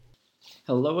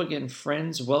Hello again,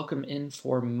 friends. Welcome in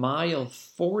for mile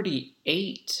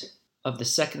 48 of the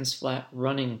Seconds Flat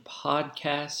Running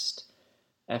podcast.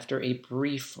 After a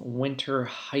brief winter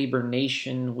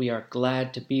hibernation, we are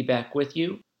glad to be back with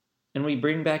you. And we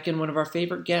bring back in one of our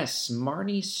favorite guests,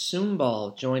 Marni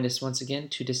Sumbal, joined us once again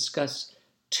to discuss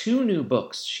two new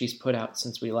books she's put out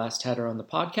since we last had her on the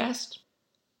podcast.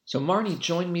 So Marni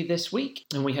joined me this week,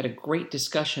 and we had a great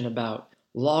discussion about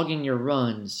logging your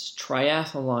runs,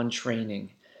 triathlon training,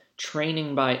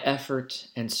 training by effort,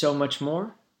 and so much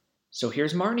more. So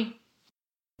here's Marni.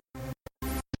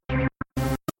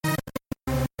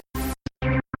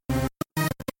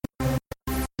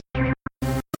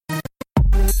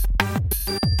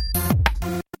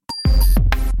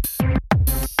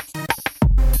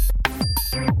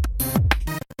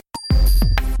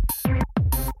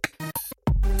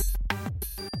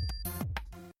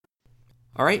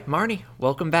 All right, Marni,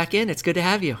 welcome back in. It's good to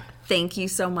have you. Thank you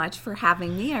so much for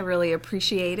having me. I really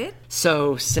appreciate it.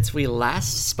 So, since we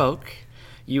last spoke,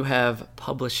 you have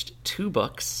published two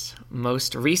books,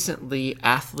 most recently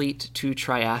Athlete to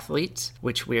Triathlete,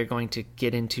 which we are going to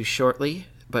get into shortly.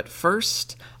 But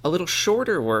first, a little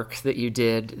shorter work that you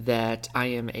did that I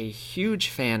am a huge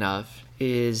fan of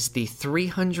is the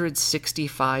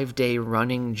 365-day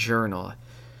running journal.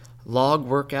 Log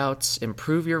workouts,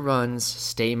 improve your runs,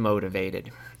 stay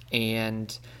motivated.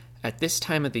 And at this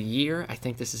time of the year, I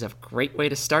think this is a great way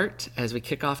to start as we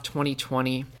kick off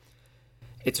 2020.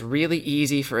 It's really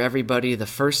easy for everybody the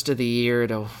first of the year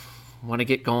to want to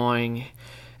get going.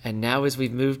 And now as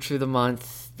we've moved through the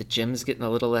month, the gym's getting a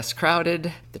little less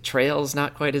crowded, the trail's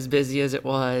not quite as busy as it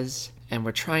was, and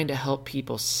we're trying to help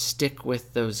people stick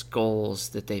with those goals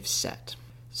that they've set.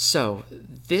 So,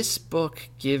 this book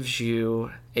gives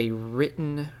you a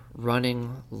written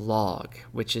running log,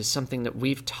 which is something that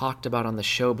we've talked about on the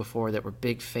show before that we're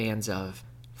big fans of.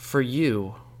 For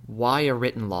you, why a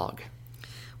written log?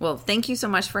 Well, thank you so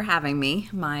much for having me.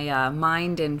 My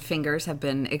mind and fingers have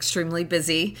been extremely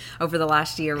busy over the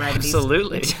last year writing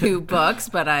these two books,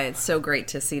 but it's so great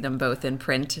to see them both in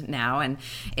print now and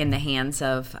in the hands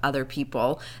of other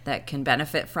people that can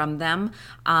benefit from them.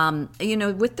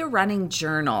 With the running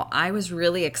journal, I was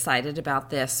really excited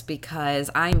about this because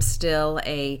I'm still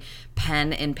a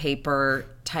pen and paper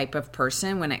type of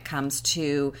person when it comes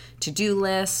to to-do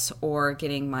lists or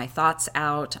getting my thoughts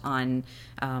out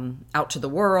to the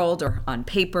world or on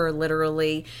paper,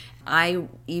 literally. I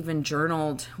even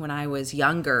journaled when I was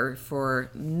younger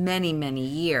for many, many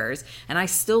years, and I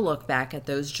still look back at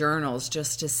those journals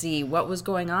just to see what was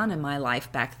going on in my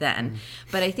life back then.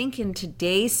 But I think in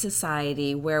today's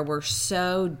society where we're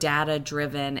so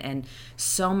data-driven and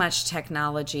so much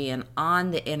technology and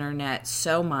on the internet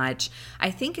so much,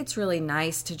 I think it's really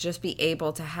nice to just be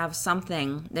able to have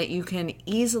something that you can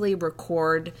easily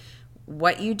record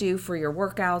what you do for your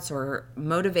workouts or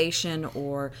motivation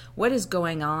or what is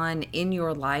going on in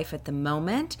your life at the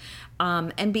moment,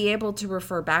 and be able to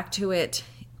refer back to it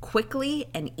quickly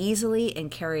and easily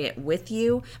and carry it with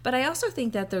you. But I also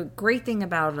think that the great thing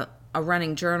about a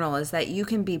running journal is that you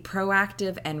can be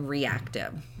proactive and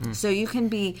reactive. So you can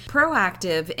be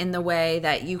proactive in the way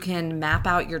that you can map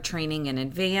out your training in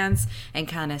advance and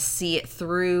kind of see it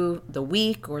through the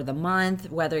week or the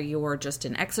month, whether you're just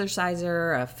an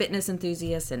exerciser, a fitness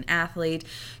enthusiast, an athlete.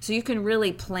 So you can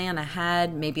really plan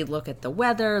ahead, maybe look at the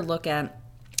weather, look at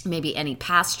maybe any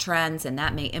past trends, and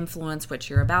that may influence what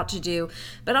you're about to do.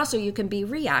 But also you can be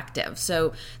reactive.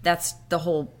 So that's the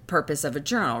whole purpose of a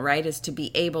journal, right? Is to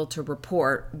be able to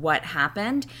report what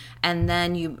happened, and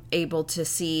then you able to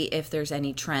see if there's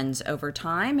any trends over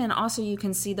time. And also you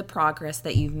can see the progress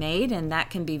that you've made, and that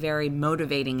can be very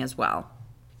motivating as well.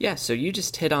 Yeah, so you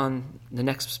just hit on the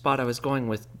next spot I was going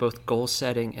with, both goal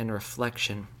setting and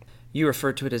reflection. You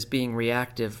referred to it as being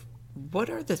reactive. What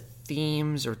are the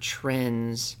themes or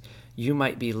trends you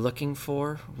might be looking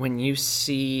for when you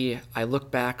see, I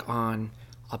look back on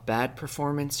a bad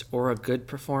performance or a good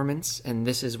performance, and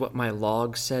this is what my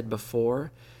log said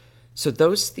before? So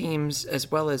those themes,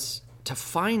 as well as to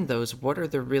find those, what are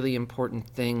the really important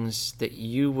things that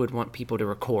you would want people to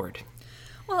record?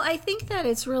 Well, I think that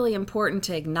it's really important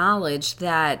to acknowledge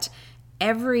that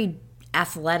every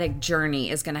athletic journey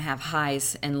is going to have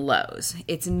highs and lows.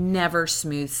 It's never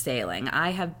smooth sailing. I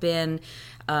have been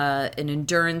an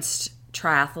endurance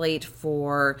triathlete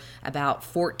for about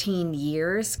 14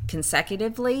 years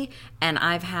consecutively, and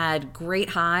I've had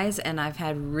great highs and I've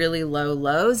had really low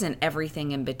lows and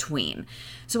everything in between.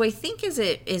 So I think as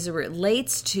it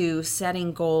relates to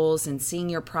setting goals and seeing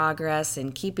your progress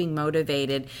and keeping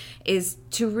motivated is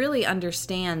to really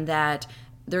understand that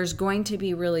there's going to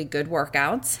be really good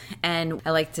workouts, and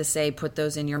I like to say put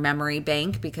those in your memory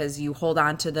bank because you hold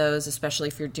on to those, especially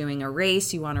if you're doing a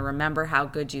race. You want to remember how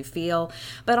good you feel.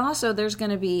 But also there's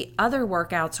going to be other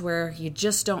workouts where you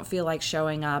just don't feel like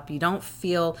showing up. You don't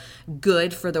feel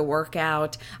good for the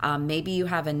workout. Maybe you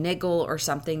have a niggle or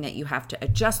something that you have to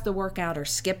adjust the workout or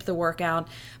skip the workout.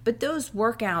 But those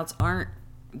workouts aren't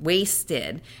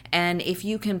wasted. And if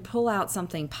you can pull out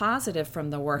something positive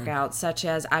from the workout, such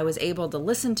as I was able to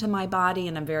listen to my body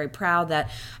and I'm very proud that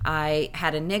I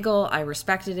had a niggle, I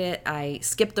respected it, I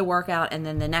skipped the workout, and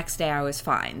then the next day I was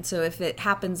fine. So if it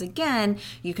happens again,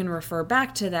 you can refer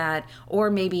back to that,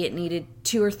 or maybe it needed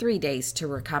 2 or 3 days to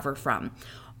recover from.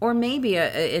 Or maybe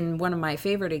in one of my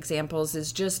favorite examples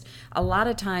is just a lot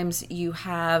of times you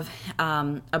have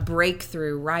a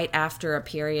breakthrough right after a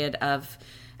period of,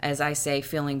 as I say,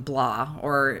 feeling blah,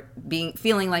 or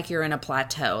feeling like you're in a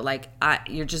plateau, like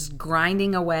you're just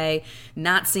grinding away,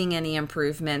 not seeing any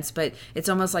improvements. But it's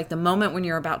almost like the moment when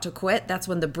you're about to quit, that's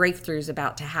when the breakthrough is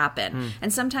about to happen.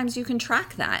 And sometimes you can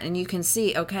track that and you can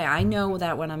see, okay, I know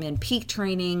that when I'm in peak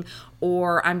training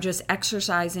or I'm just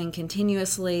exercising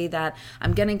continuously, that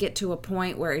I'm going to get to a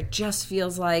point where it just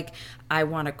feels like I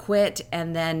want to quit,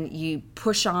 and then you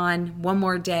push on one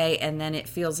more day, and then it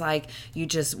feels like you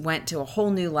just went to a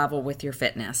whole new level with your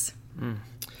fitness.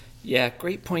 Yeah,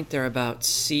 great point there about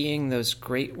seeing those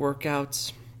great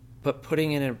workouts, but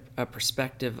putting in a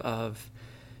perspective of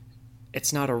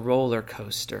it's not a roller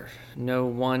coaster. No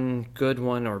one good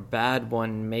one or bad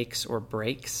one makes or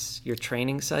breaks your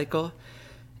training cycle.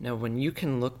 Now, when you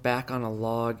can look back on a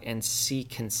log and see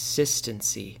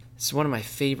consistency, it's one of my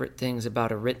favorite things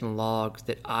about a written log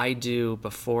that I do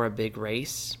before a big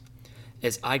race,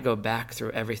 is I go back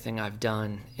through everything I've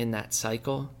done in that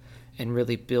cycle and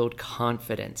really build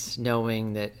confidence,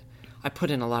 knowing that I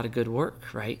put in a lot of good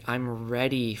work, right? I'm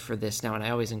ready for this now, and I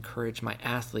always encourage my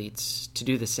athletes to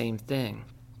do the same thing.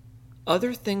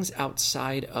 Other things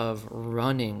outside of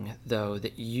running, though,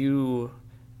 that you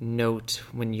note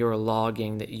when you're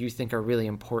logging that you think are really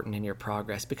important in your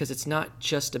progress, because it's not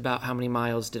just about how many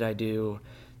miles did I do,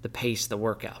 the pace, the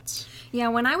workouts. Yeah,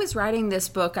 when I was writing this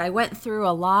book, I went through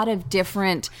a lot of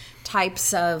different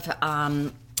types of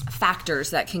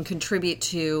factors that can contribute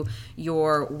to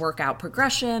your workout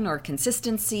progression or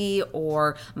consistency,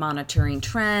 or monitoring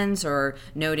trends or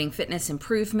noting fitness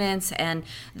improvements. And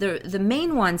the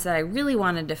main ones that I really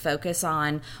wanted to focus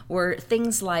on were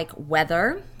things like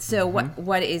weather. So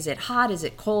what is it? Hot? Is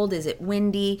it cold? Is it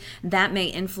windy? That may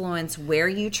influence where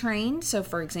you train. So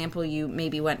for example, you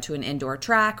maybe went to an indoor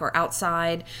track or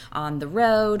outside on the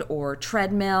road or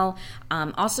treadmill.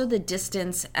 Also the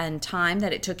distance and time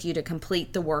that it took you to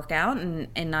complete the workout.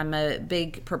 And I'm a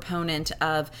big proponent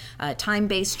of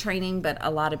time-based training, but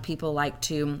a lot of people like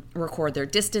to record their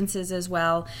distances as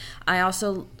well. I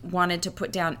also wanted to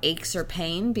put down aches or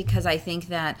pain, because I think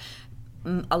that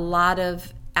a lot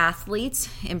of athletes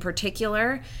in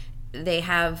particular, they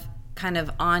have kind of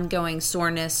ongoing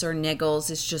soreness or niggles.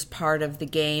 It's just part of the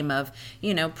game of,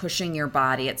 pushing your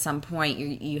body. At some point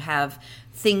you have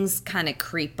things kind of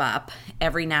creep up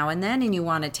every now and then, and you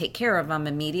want to take care of them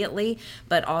immediately,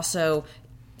 but also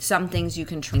some things you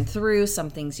can train through, some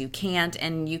things you can't,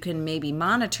 and you can maybe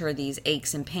monitor these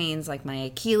aches and pains, like my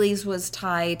Achilles was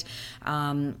tight,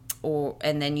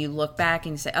 and then you look back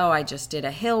and you say, oh, I just did a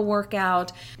hill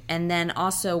workout. And then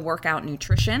also workout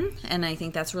nutrition. And I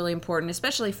think that's really important,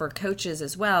 especially for coaches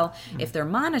as well, if they're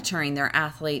monitoring their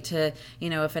athlete, to,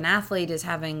 if an athlete is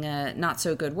having a not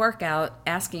so good workout,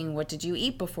 asking, what did you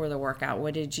eat before the workout?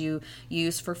 What did you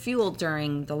use for fuel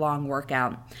during the long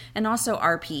workout? And also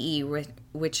RPE,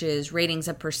 which is ratings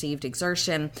of perceived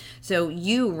exertion. So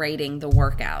you rating the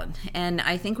workout. And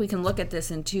I think we can look at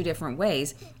this in two different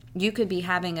ways. You could be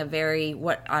having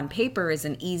what on paper is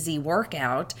an easy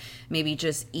workout, maybe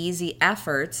just easy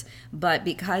efforts, but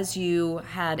because you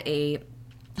had a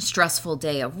stressful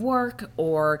day of work,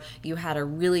 or you had a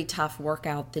really tough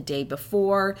workout the day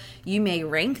before, you may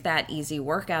rank that easy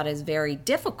workout as very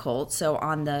difficult. So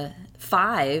on the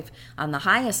 5 on the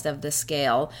highest of the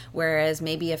scale, whereas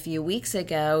maybe a few weeks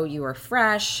ago you were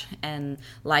fresh and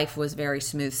life was very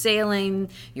smooth sailing,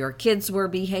 your kids were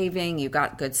behaving, you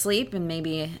got good sleep, and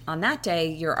maybe on that day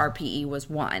your RPE was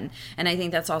 1. And I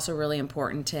think that's also really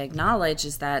important to acknowledge,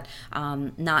 is that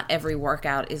not every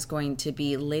workout is going to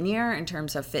be linear in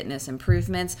terms of fitness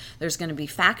improvements. There's going to be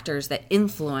factors that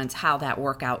influence how that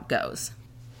workout goes.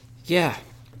 Yeah,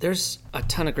 there's a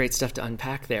ton of great stuff to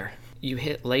unpack there. You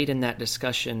hit late in that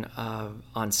discussion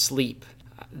on sleep.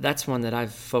 That's one that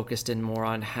I've focused in more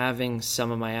on, having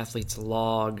some of my athletes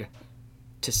log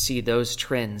to see those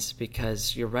trends,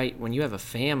 because you're right, when you have a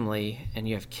family and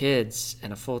you have kids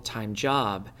and a full-time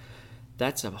job,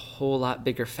 that's a whole lot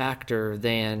bigger factor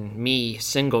than me,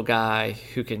 single guy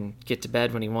who can get to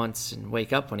bed when he wants and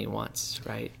wake up when he wants,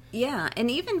 right? Yeah, and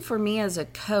even for me as a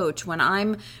coach, when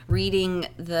I'm reading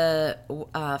the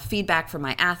feedback from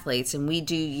my athletes, and we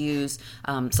do use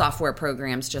software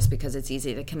programs just because it's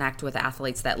easy to connect with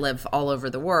athletes that live all over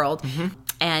the world.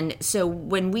 And so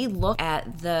when we look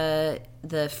at the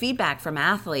feedback from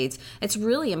athletes, it's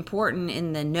really important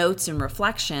in the notes and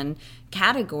reflection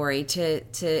category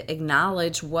to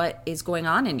acknowledge what is going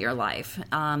on in your life.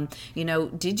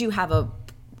 Did you have a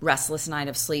restless night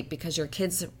of sleep because your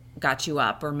kids got you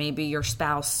up, or maybe your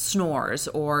spouse snores,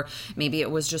 or maybe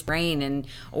it was just rain,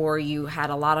 or you had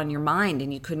a lot on your mind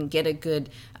and you couldn't get a good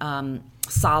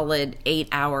solid 8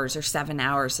 hours or 7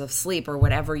 hours of sleep, or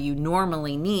whatever you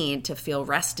normally need to feel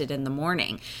rested in the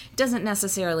morning. It doesn't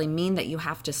necessarily mean that you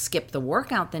have to skip the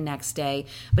workout the next day,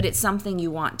 but it's something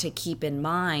you want to keep in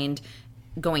mind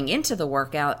going into the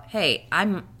workout. Hey,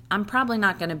 I'm probably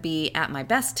not going to be at my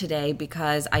best today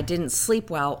because I didn't sleep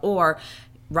well. Or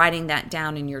writing that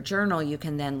down in your journal, you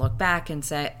can then look back and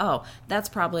say, oh, that's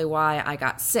probably why I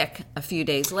got sick a few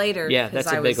days later. Yeah,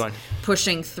 that's a big one.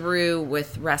 Pushing through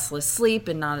with restless sleep,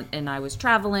 and I was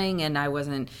traveling, and I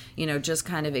wasn't, just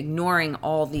kind of ignoring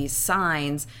all these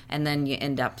signs, and then you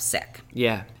end up sick.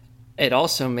 Yeah. It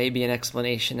also may be an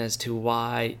explanation as to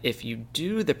why, if you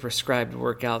do the prescribed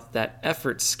workout, that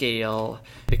effort scale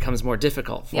becomes more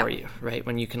difficult for you, right?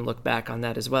 When you can look back on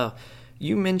that as well.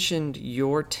 You mentioned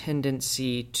your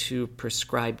tendency to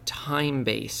prescribe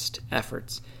time-based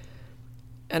efforts.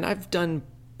 And I've done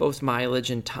both mileage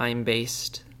and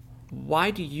time-based. Why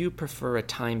do you prefer a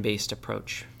time-based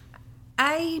approach?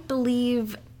 I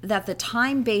believe that the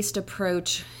time-based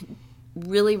approach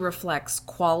really reflects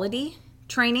quality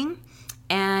training.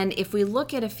 And if we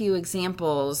look at a few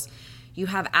examples, you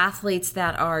have athletes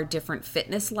that are different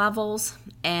fitness levels,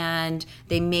 and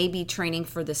they may be training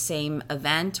for the same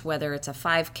event, whether it's a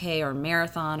 5K or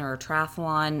marathon or a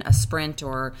triathlon, a sprint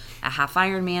or a half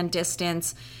Ironman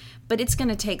distance. But it's going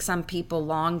to take some people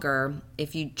longer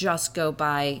if you just go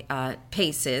by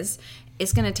paces.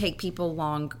 It's going to take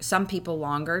some people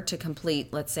longer to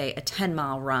complete, let's say, a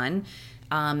 10-mile run.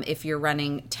 If you're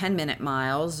running 10-minute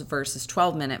miles versus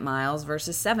 12-minute miles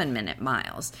versus 7-minute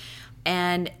miles.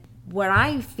 And what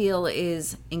I feel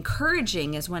is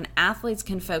encouraging is when athletes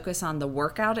can focus on the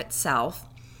workout itself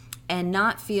and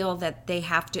not feel that they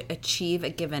have to achieve a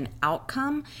given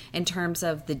outcome in terms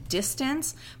of the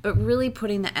distance, but really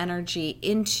putting the energy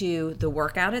into the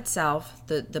workout itself,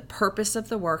 the purpose of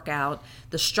the workout,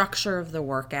 the structure of the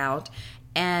workout,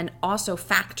 and also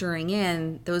factoring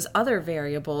in those other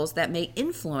variables that may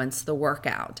influence the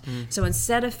workout. So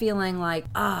instead of feeling like,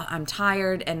 I'm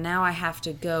tired and now I have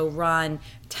to go run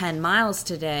 10 miles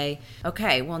today,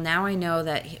 okay, well now I know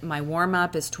that my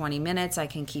warm-up is 20 minutes. I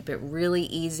can keep it really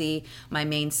easy. My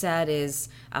main set is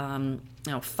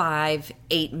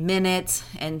 5-8 minutes,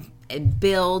 and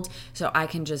build, so I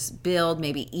can just build,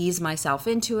 maybe ease myself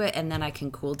into it, and then I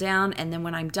can cool down, and then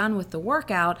when I'm done with the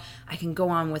workout, I can go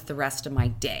on with the rest of my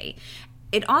day.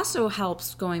 It also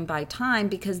helps going by time,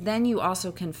 because then you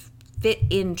also can fit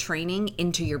in training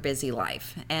into your busy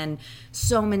life. And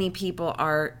so many people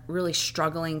are really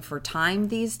struggling for time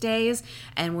these days,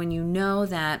 and when you know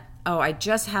that, I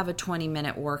just have a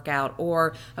 20-minute workout,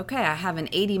 or, okay, I have an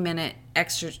 80-minute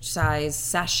exercise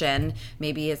session.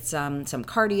 Maybe it's some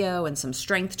cardio and some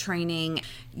strength training.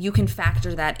 You can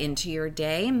factor that into your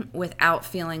day without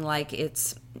feeling like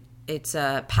it's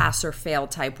a pass or fail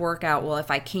type workout. Well, if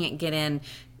I can't get in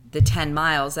the 10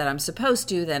 miles that I'm supposed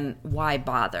to, then why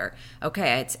bother?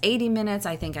 Okay, it's 80 minutes.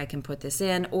 I think I can put this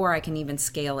in, or I can even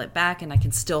scale it back and I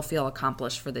can still feel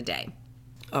accomplished for the day.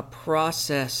 A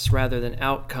process rather than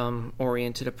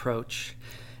outcome-oriented approach,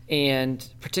 and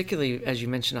particularly, as you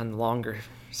mentioned, on the longer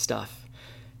stuff,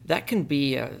 that can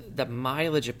be the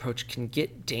mileage approach can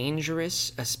get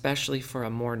dangerous, especially for a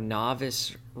more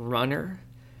novice runner.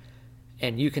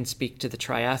 And you can speak to the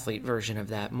triathlete version of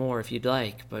that more if you'd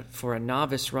like, but for a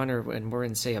novice runner, when we're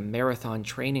in, say, a marathon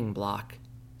training block,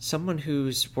 someone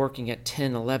who's working at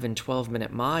 10, 11,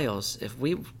 12-minute miles, if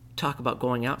we talk about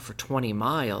going out for 20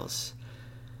 miles,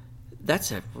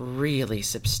 that's a really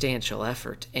substantial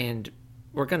effort, and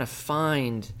we're going to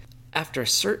find after a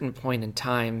certain point in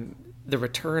time the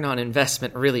return on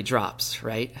investment really drops,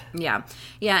 right? Yeah.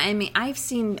 I mean, I've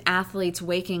seen athletes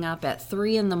waking up at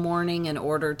 3 a.m. in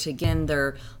order to begin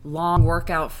their long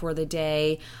workout for the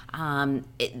day.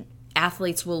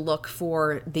 athletes will look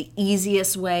for the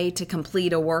easiest way to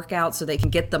complete a workout so they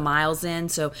can get the miles in.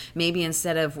 So maybe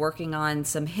instead of working on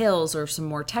some hills or some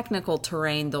more technical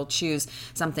terrain, they'll choose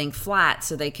something flat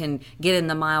so they can get in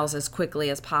the miles as quickly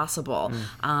as possible.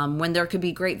 When there could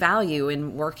be great value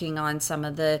in working on some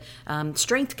of the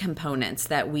strength components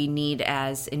that we need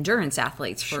as endurance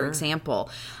athletes, for example.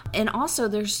 And also,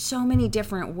 there's so many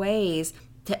different ways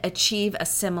to achieve a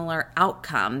similar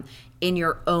outcome in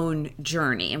your own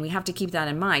journey. And we have to keep that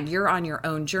in mind. You're on your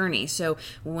own journey. So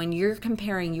when you're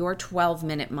comparing your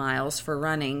 12-minute miles for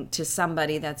running to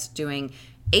somebody that's doing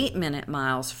 8-minute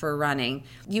miles for running,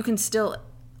 you can still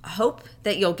hope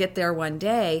that you'll get there one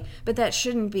day, but that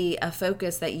shouldn't be a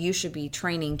focus that you should be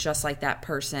training just like that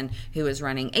person who is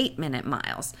running 8-minute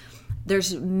miles.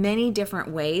 There's many different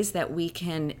ways that we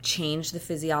can change the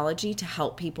physiology to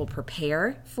help people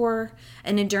prepare for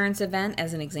an endurance event.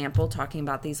 As an example, talking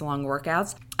about these long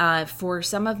workouts. For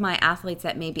some of my athletes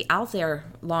that may be out there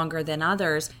longer than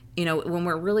others, when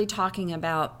we're really talking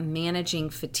about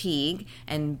managing fatigue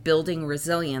and building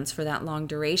resilience for that long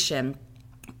duration,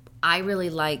 I really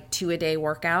like 2-a-day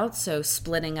workouts, so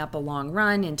splitting up a long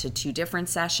run into 2 different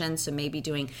sessions. So maybe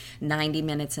doing 90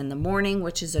 minutes in the morning,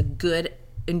 which is a good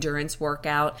endurance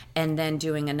workout, and then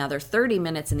doing another 30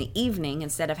 minutes in the evening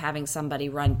instead of having somebody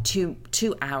run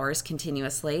two hours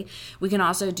continuously. We can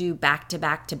also do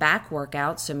back-to-back-to-back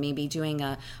workouts, so maybe doing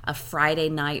a Friday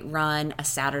night run, a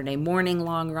Saturday morning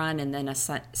long run, and then a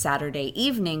Saturday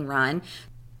evening run.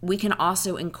 We can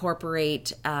also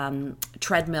incorporate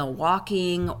treadmill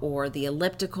walking or the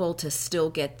elliptical to still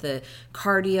get the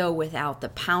cardio without the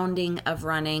pounding of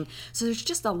running. So there's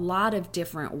just a lot of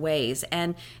different ways.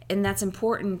 And that's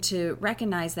important to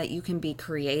recognize that you can be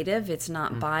creative. It's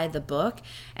not by the book.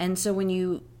 And so when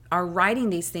you are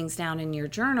writing these things down in your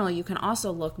journal, you can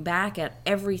also look back at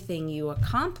everything you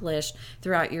accomplished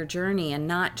throughout your journey and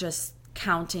not just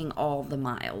counting all the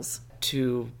miles.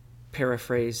 To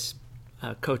paraphrase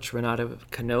Coach Renata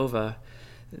Canova,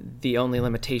 the only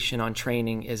limitation on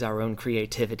training is our own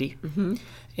creativity.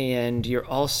 And you're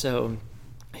also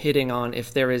hitting on,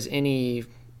 if there is any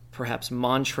perhaps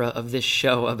mantra of this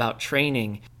show about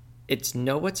training, it's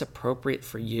know what's appropriate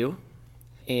for you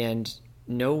and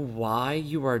know why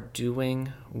you are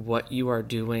doing what you are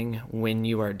doing when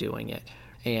you are doing it.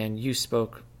 And you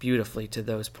spoke beautifully to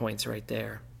those points right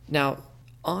there. Now,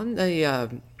 on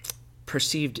the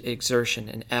perceived exertion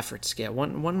and effort scale.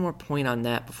 One more point on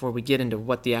that before we get into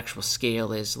what the actual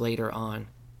scale is later on.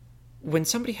 When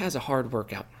somebody has a hard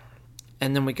workout,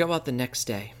 and then we go out the next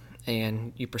day,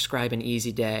 and you prescribe an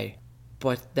easy day,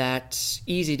 but that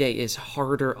easy day is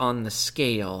harder on the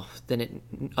scale than it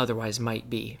otherwise might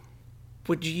be,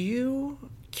 would you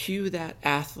cue that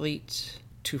athlete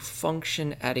to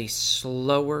function at a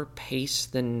slower pace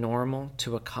than normal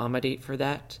to accommodate for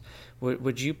that?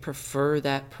 Would you prefer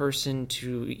that person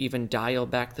to even dial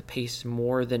back the pace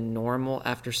more than normal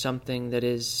after something that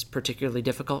is particularly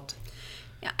difficult?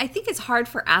 Yeah, I think it's hard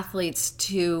for athletes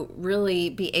to really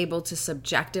be able to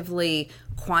subjectively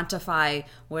quantify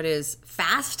what is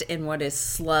fast and what is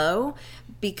slow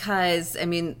because,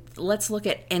 let's look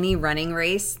at any running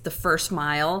race. The first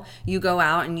mile, you go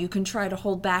out and you can try to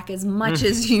hold back as much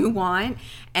as you want,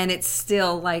 and it's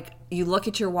still like you look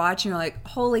at your watch and you're like,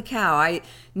 holy cow, I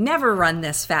never run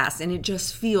this fast, and it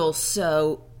just feels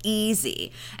so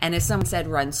easy. And if someone said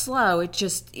run slow,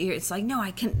 it's like,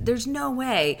 no, there's no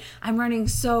way I'm running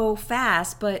so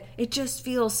fast, but it just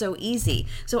feels so easy.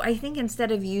 So I think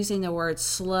instead of using the words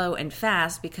slow and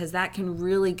fast, because that can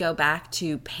really go back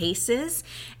to paces,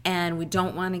 and we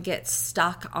don't want to get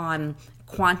stuck on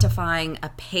quantifying a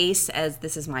pace as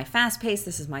this is my fast pace,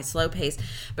 this is my slow pace,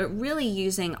 but really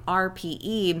using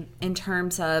RPE in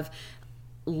terms of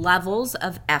levels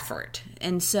of effort.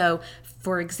 And so,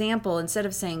 for example, instead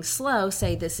of saying slow,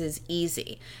 say this is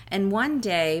easy. And one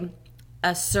day,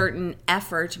 a certain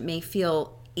effort may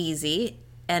feel easy,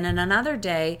 and in another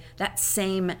day, that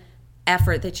same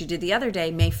effort that you did the other day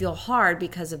may feel hard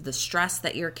because of the stress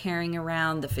that you're carrying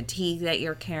around, the fatigue that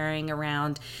you're carrying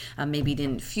around, maybe you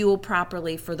didn't fuel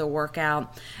properly for the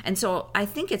workout. And so I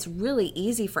think it's really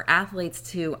easy for athletes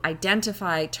to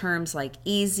identify terms like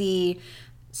easy,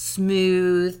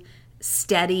 smooth,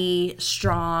 steady,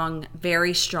 strong,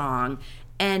 very strong,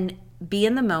 and be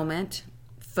in the moment,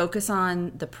 focus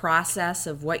on the process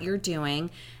of what you're doing,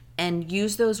 and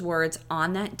use those words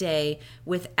on that day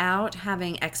without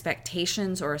having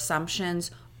expectations or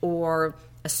assumptions or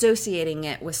associating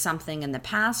it with something in the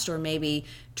past, or maybe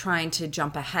trying to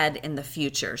jump ahead in the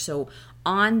future. So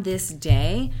on this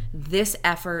day, this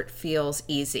effort feels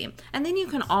easy. And then you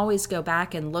can always go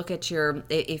back and look at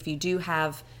if you do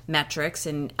have metrics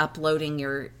and uploading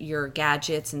your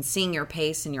gadgets and seeing your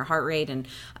pace and your heart rate and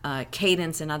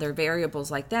cadence and other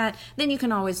variables like that, then you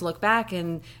can always look back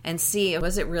and see,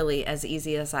 was it really as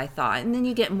easy as I thought? And then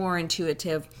you get more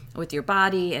intuitive with your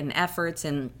body and efforts,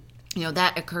 and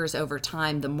that occurs over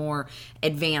time. The more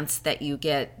advanced that you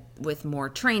get with more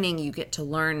training, you get to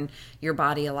learn your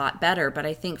body a lot better. But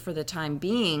I think for the time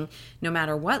being, no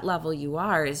matter what level you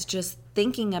are, is just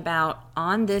thinking about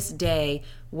on this day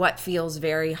what feels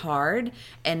very hard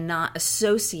and not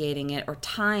associating it or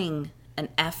tying an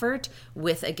effort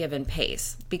with a given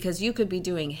pace, because you could be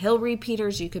doing hill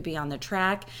repeaters, you could be on the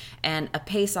track, and a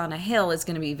pace on a hill is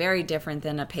going to be very different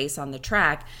than a pace on the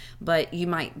track. But you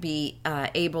might be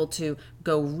able to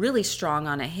go really strong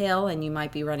on a hill, and you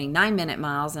might be running 9-minute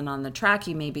miles, and on the track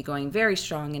you may be going very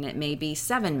strong, and it may be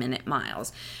 7-minute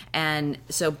miles. And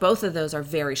so both of those are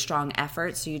very strong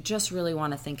efforts. So you just really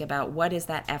want to think about what is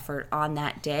that effort on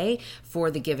that day for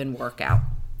the given workout.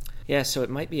 Yeah, so it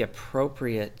might be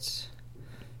appropriate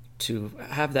to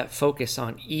have that focus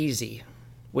on easy,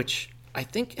 which I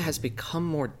think has become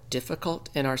more difficult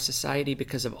in our society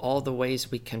because of all the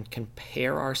ways we can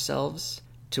compare ourselves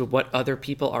to what other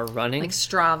people are running. Like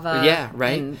Strava. Yeah,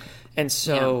 right. And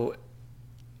so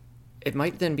it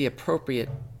might then be appropriate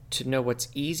to know what's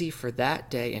easy for that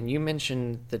day. And you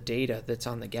mentioned the data that's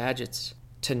on the gadgets,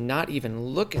 to not even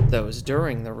look at those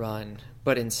during the run,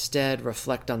 but instead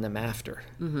reflect on them after.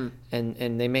 Mm-hmm.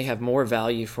 And they may have more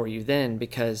value for you then,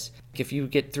 because if you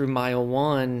get through mile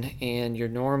 1 and your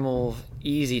normal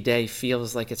easy day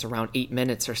feels like it's around 8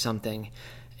 minutes or something,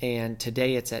 and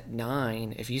today it's at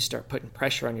 9, if you start putting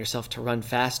pressure on yourself to run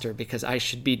faster because I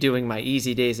should be doing my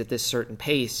easy days at this certain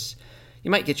pace, you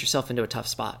might get yourself into a tough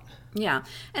spot. Yeah.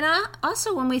 And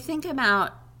also when we think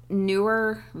about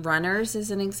newer runners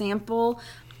as an example,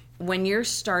 when you're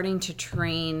starting to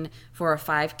train for a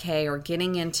 5K or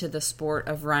getting into the sport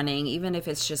of running, even if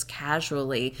it's just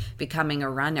casually becoming a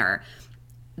runner,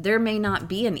 there may not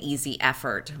be an easy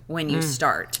effort when you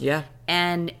start. Yeah.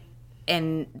 And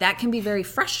that can be very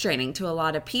frustrating to a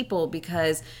lot of people,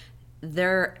 because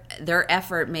their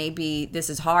effort may be, this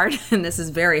is hard and this is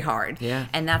very hard. Yeah.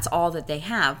 And that's all that they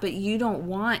have. But you don't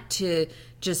want to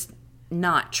just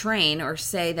not train or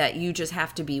say that you just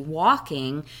have to be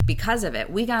walking because of it.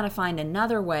 We got to find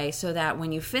another way so that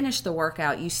when you finish the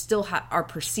workout, you still are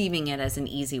perceiving it as an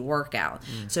easy workout.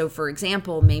 So for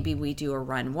example, maybe we do a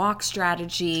run walk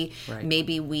strategy. Right.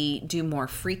 Maybe we do more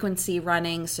frequency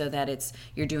running so that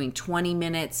you're doing 20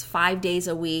 minutes 5 days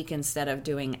a week instead of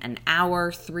doing an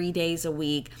hour 3 days a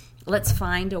week. Let's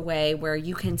find a way where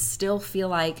you can still feel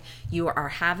like you are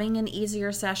having an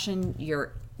easier session,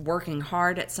 you're working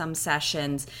hard at some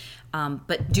sessions,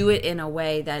 but do it in a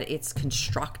way that it's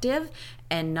constructive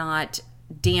and not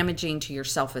damaging to your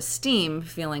self-esteem,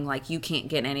 feeling like you can't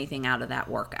get anything out of that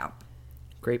workout.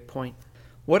 Great point.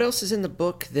 What else is in the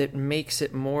book that makes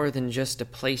it more than just a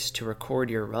place to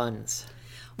record your runs?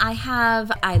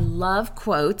 I love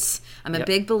quotes. I'm a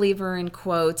big believer in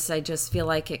quotes. I just feel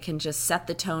like it can just set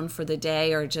the tone for the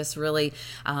day, or just really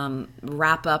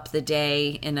wrap up the day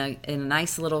in a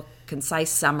nice little concise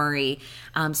summary.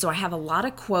 So I have a lot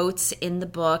of quotes in the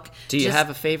book. Do you have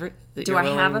a favorite? Do I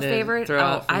have a favorite?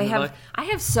 I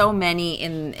have so many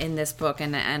in this book,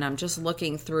 and I'm just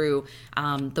looking through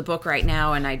the book right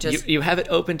now, and I just you have it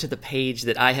open to the page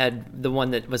that I had, the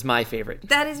one that was my favorite.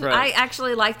 That is, right. I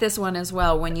actually like this one as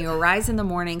well. When you arise in the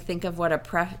morning, think of what a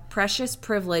precious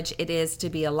privilege it is to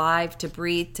be alive, to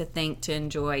breathe, to think, to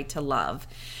enjoy, to love.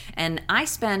 And I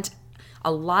spent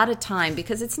a lot of time,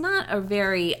 because it's not a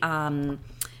very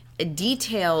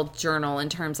detailed journal in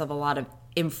terms of a lot of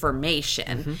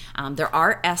information. Mm-hmm. There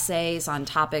are essays on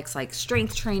topics like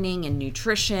strength training and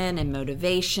nutrition and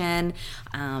motivation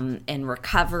and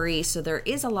recovery. So there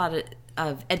is a lot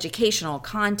of educational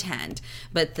content,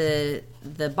 but the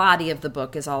body of the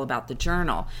book is all about the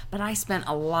journal. But I spent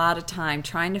a lot of time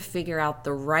trying to figure out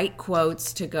the right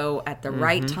quotes to go at the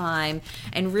right time,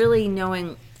 and really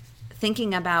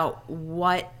thinking about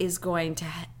what is going to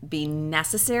be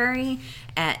necessary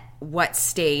at what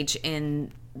stage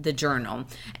in the journal.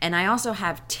 And I also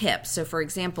have tips. So for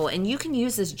example, and you can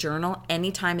use this journal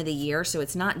any time of the year, so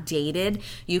it's not dated.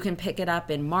 You can pick it up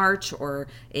in March or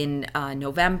in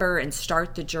November and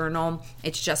start the journal.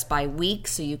 It's just by week,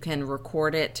 so you can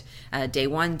record it day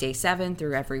 1, day 7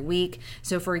 through every week.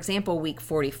 So for example, week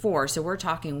 44, so we're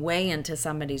talking way into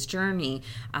somebody's journey.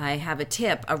 I have a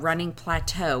tip, a running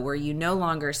plateau, where you no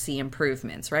longer see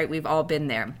improvements, right? We've all been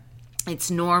there.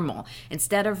 It's normal.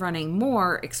 Instead of running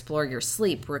more, explore your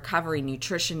sleep, recovery,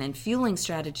 nutrition, and fueling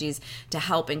strategies to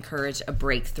help encourage a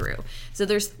breakthrough. So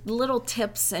there's little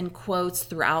tips and quotes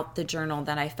throughout the journal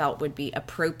that I felt would be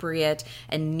appropriate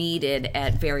and needed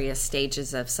at various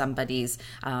stages of somebody's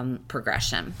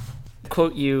progression. The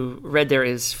quote you read there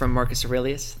is from Marcus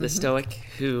Aurelius, the Stoic,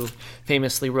 who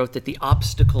famously wrote that the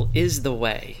obstacle is the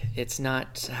way. It's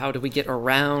not how do we get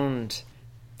around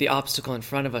the obstacle in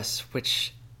front of us,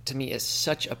 which to me is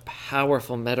such a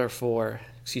powerful metaphor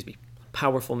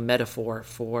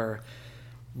for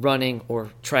running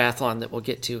or triathlon that we'll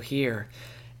get to here.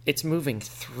 It's moving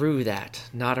through that,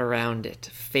 not around it,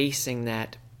 facing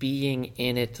that, being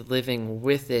in it, living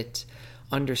with it,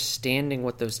 understanding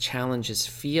what those challenges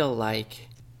feel like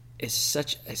is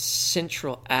such a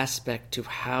central aspect to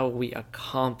how we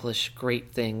accomplish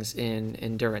great things in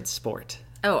endurance sport.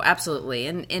 Oh, absolutely.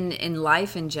 And in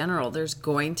life in general, there's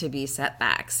going to be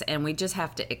setbacks, and we just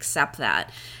have to accept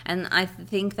that. And I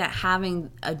think that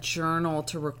having a journal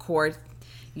to record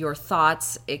your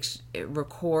thoughts,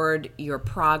 record your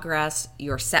progress,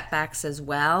 your setbacks as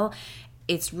well,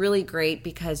 it's really great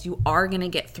because you are going to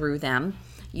get through them.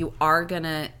 You are going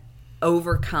to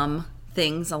overcome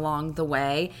things along the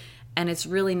way. And it's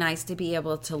really nice to be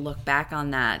able to look back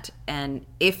on that. And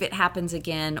if it happens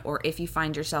again, or if you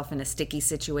find yourself in a sticky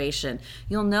situation,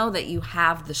 you'll know that you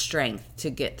have the strength to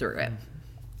get through it.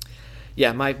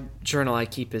 Yeah, my journal I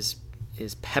keep is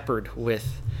peppered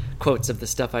with quotes of the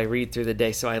stuff I read through the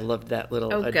day. So I loved that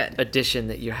little addition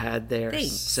that you had there.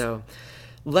 Thanks. So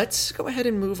let's go ahead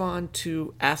and move on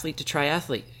to Athlete to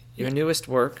Triathlete, your newest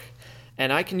work.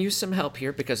 And I can use some help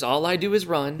here because all I do is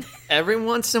run. Every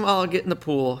once in a while I'll get in the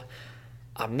pool.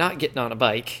 I'm not getting on a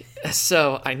bike,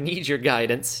 so I need your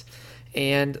guidance.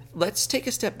 And let's take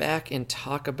a step back and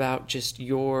talk about just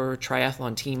your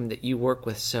triathlon team that you work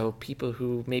with so people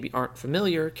who maybe aren't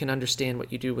familiar can understand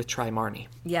what you do with Tri Marni.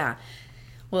 Yeah.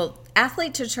 Well,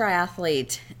 Athlete to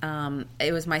Triathlete,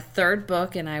 it was my third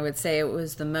book, and I would say it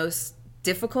was the most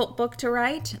difficult book to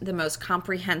write, the most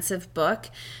comprehensive book.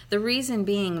 The reason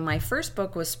being, my first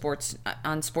book was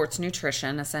on sports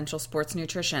nutrition, essential sports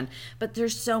nutrition, but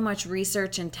there's so much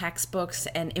research and textbooks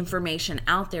and information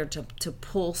out there to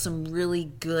pull some really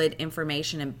good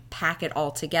information and pack it all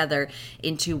together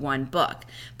into one book.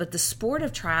 But the sport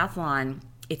of triathlon,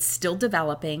 it's still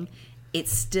developing.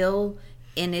 It's still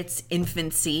in its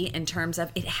infancy in terms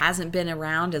of it hasn't been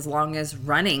around as long as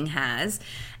running has.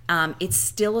 It's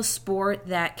still a sport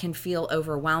that can feel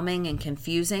overwhelming and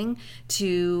confusing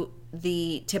to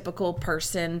the typical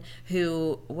person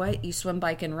who, you swim,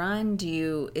 bike, and run?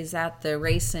 Is that the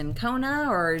race in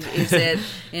Kona, or is it,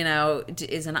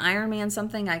 is an Ironman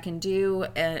something I can do,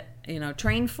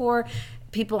 train for?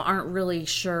 People aren't really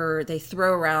sure. They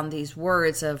throw around these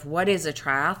words of what is a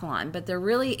triathlon, but there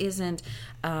really isn't.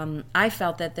 I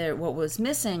felt that what was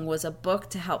missing was a book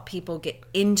to help people get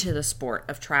into the sport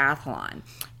of triathlon.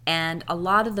 And a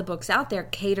lot of the books out there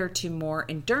cater to more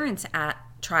endurance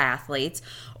triathletes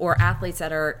or athletes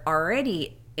that are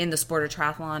already in the sport of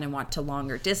triathlon and want to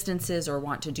longer distances or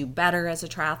want to do better as a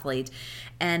triathlete.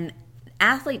 And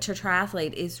Athlete to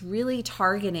Triathlete is really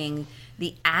targeting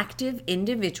the active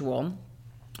individual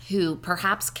who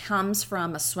perhaps comes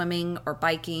from a swimming or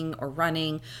biking or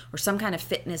running or some kind of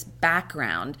fitness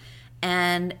background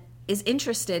and is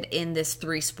interested in this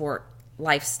 3-sport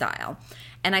lifestyle.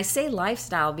 And I say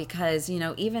lifestyle because,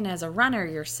 even as a runner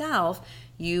yourself,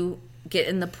 you get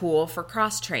in the pool for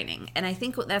cross training. And I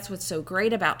think that's what's so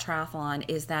great about triathlon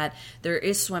is that there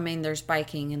is swimming, there's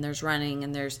biking, and there's running,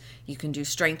 and you can do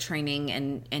strength training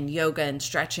and yoga and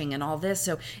stretching and all this.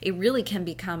 So it really can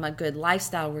become a good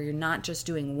lifestyle where you're not just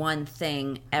doing one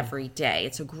thing every day.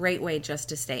 It's a great way just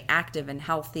to stay active and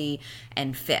healthy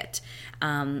and fit.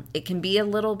 It can be a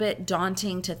little bit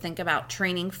daunting to think about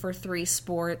training for 3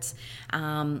 sports.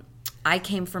 I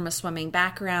came from a swimming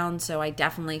background, so I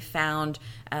definitely found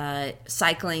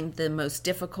cycling the most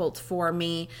difficult for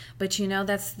me. But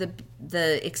that's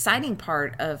the exciting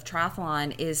part of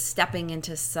triathlon is stepping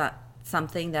into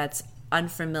something that's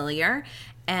unfamiliar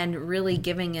and really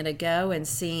giving it a go and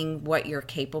seeing what you're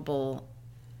capable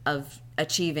of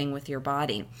achieving with your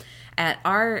body. At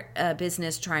our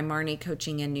business, Try Marni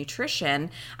Coaching and Nutrition,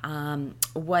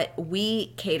 what we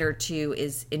cater to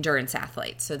is endurance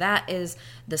athletes. So that is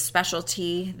the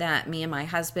specialty that me and my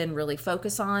husband really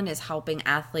focus on, is helping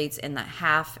athletes in the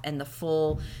half and the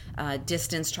full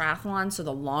distance triathlon, so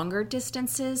the longer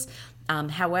distances.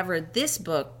 However, this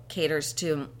book caters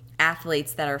to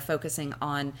athletes that are focusing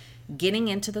on getting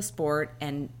into the sport,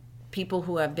 and people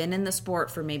who have been in the sport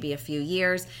for maybe a few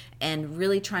years and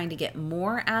really trying to get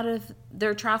more out of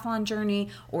their triathlon journey,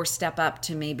 or step up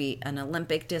to maybe an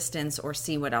Olympic distance, or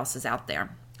see what else is out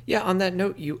there. Yeah, on that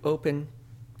note, you open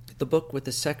the book with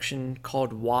a section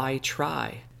called Why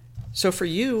Try? So for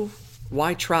you,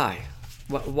 why try?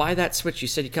 Why that switch? You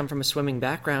said you come from a swimming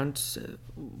background.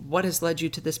 What has led you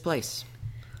to this place?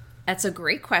 That's a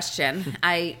great question.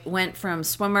 I went from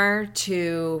swimmer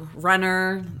to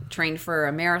runner, trained for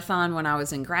a marathon when I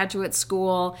was in graduate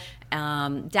school,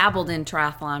 dabbled in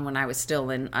triathlon when I was still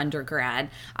in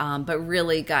undergrad, but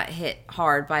really got hit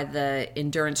hard by the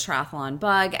endurance triathlon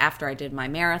bug after I did my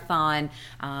marathon,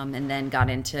 and then got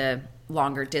into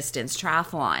longer distance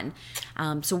triathlon.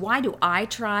 So why do I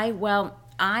try? Well,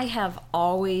 I have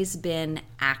always been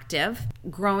active.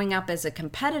 Growing up as a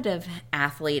competitive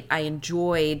athlete, I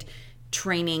enjoyed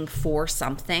training for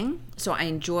something. So I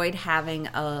enjoyed having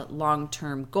a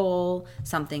long-term goal,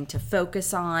 something to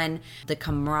focus on, the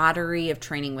camaraderie of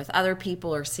training with other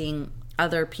people or seeing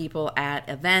other people at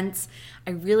events.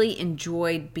 I really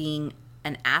enjoyed being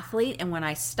an athlete. And when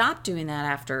I stopped doing that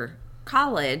after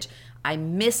college, I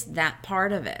missed that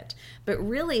part of it. But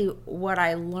really what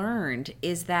I learned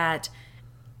is that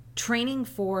training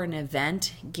for an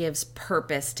event gives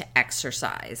purpose to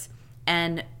exercise.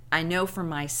 And I know for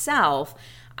myself,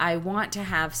 I want to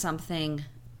have something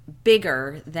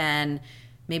bigger than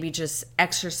maybe just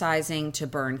exercising to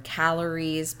burn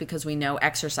calories, because we know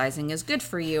exercising is good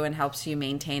for you and helps you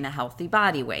maintain a healthy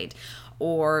body weight,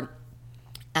 or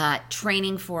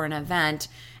training for an event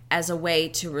as a way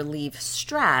to relieve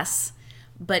stress,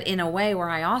 but in a way where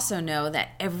I also know that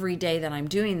every day that I'm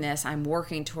doing this, I'm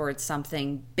working towards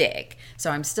something big.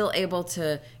 So I'm still able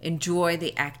to enjoy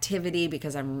the activity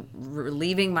because I'm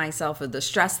relieving myself of the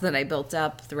stress that I built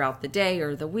up throughout the day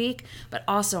or the week. But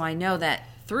also I know that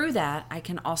through that, I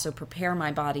can also prepare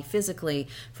my body physically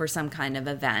for some kind of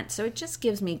event. So it just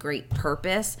gives me great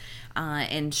purpose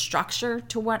and structure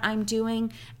to what I'm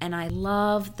doing. And I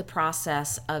love the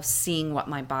process of seeing what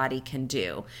my body can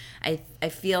do. I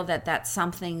feel that that's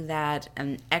something that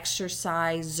an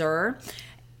exerciser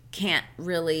can't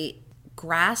really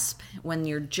grasp when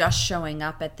you're just showing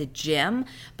up at the gym.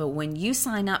 But when you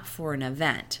sign up for an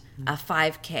event, a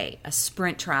 5K, a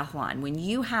sprint triathlon, when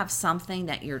you have something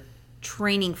that you're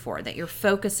training for, that you're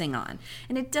focusing on.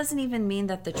 And it doesn't even mean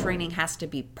that the training has to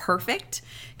be perfect,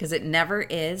 because it never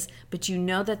is, but you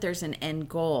know that there's an end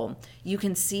goal. You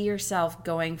can see yourself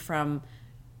going from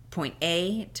point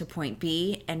A to point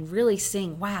B and really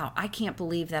seeing, wow, I can't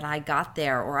believe that I got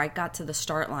there, or I got to the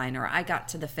start line, or I got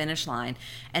to the finish line.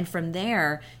 And from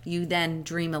there, you then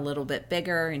dream a little bit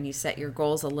bigger and you set your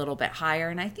goals a little bit higher.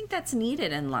 And I think that's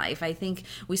needed in life. I think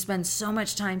we spend so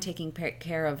much time taking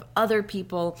care of other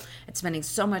people and spending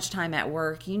so much time at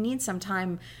work. You need some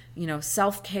time,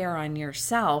 self-care on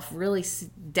yourself, really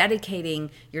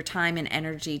dedicating your time and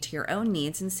energy to your own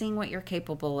needs and seeing what you're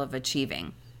capable of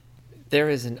achieving. There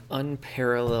is an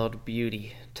unparalleled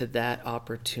beauty to that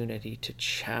opportunity to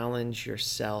challenge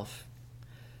yourself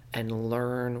and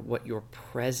learn what your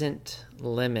present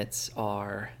limits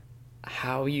are,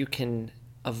 how you can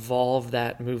evolve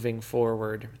that moving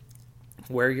forward,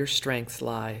 where your strengths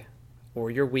lie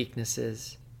or your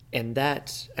weaknesses. And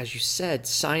that, as you said,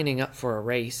 signing up for a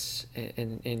race,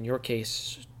 in your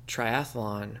case,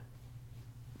 triathlon,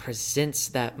 presents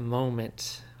that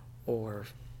moment or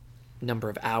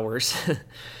number of hours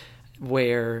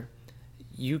where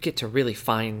you get to really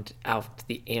find out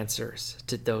the answers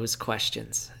to those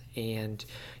questions. And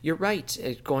you're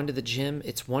right, going to the gym,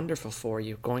 it's wonderful for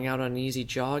you. Going out on an easy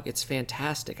jog, it's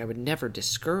fantastic. I would never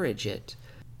discourage it,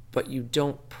 but you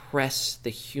don't press the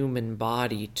human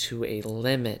body to a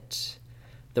limit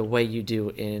the way you do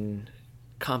in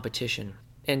competition.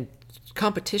 And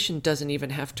competition doesn't even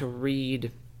have to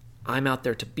read, I'm out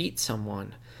there to beat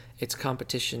someone. It's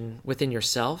competition within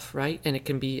yourself, right? And it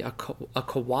can be a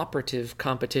cooperative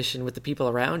competition with the people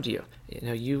around you.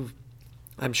 You,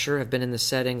 I'm sure, have been in the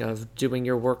setting of doing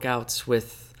your workouts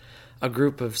with a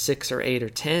group of 6 or 8 or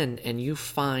 10, and you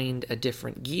find a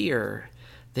different gear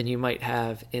than you might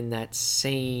have in that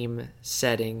same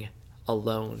setting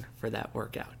alone for that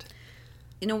workout.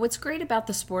 What's great about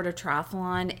the sport of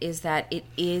triathlon is that it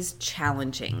is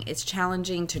challenging. It's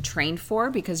challenging to train for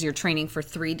because you're training for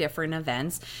 3 different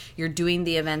events. You're doing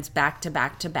the events back to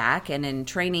back to back, and in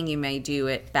training you may do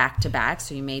it back to back.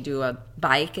 So you may do a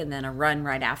bike and then a run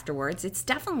right afterwards. It's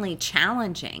definitely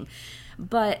challenging,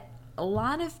 but a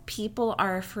lot of people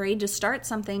are afraid to start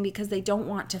something because they don't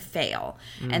want to fail.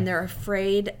 And they're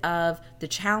afraid of the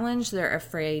challenge. They're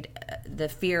afraid the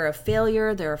fear of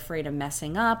failure. They're afraid of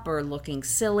messing up or looking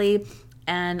silly.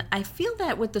 And I feel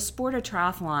that with the sport of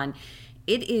triathlon,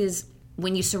 it is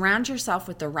when you surround yourself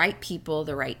with the right people,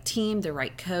 the right team, the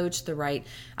right coach, the right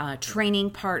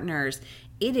training partners,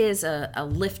 it is a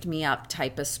lift me up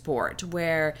type of sport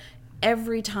where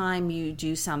every time you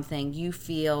do something, you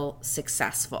feel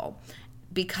successful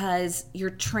because you're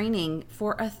training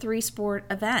for a 3-sport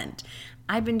event.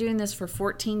 I've been doing this for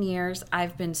 14 years.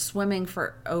 I've been swimming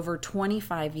for over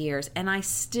 25 years, and I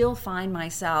still find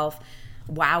myself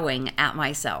wowing at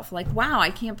myself. Like, wow, I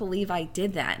can't believe I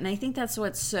did that. And I think that's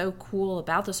what's so cool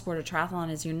about the sport of triathlon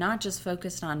is you're not just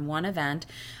focused on one event.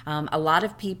 A lot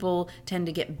of people tend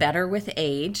to get better with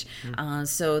age,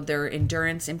 so their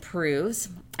endurance improves.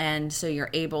 And so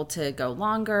you're able to go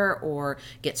longer or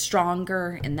get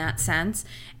stronger in that sense.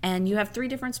 And you have 3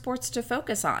 different sports to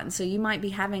focus on. So you might be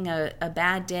having a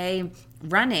bad day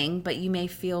running, but you may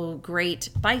feel great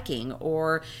biking,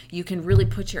 or you can really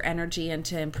put your energy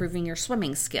into improving your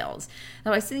swimming skills.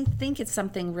 So I think it's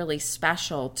something really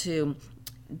special to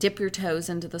dip your toes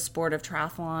into the sport of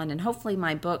triathlon, and hopefully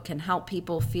my book can help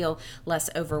people feel less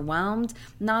overwhelmed,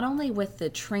 not only with the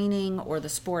training or the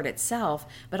sport itself,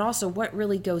 but also what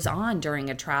really goes on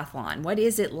during a triathlon. What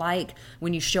is it like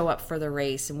when you show up for the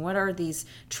race, and what are these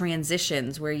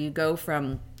transitions where you go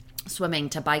from swimming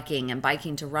to biking and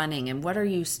biking to running, and what are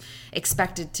you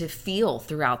expected to feel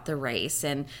throughout the race,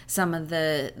 and some of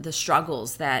the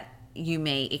struggles that you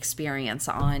may experience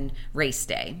on race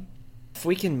day. If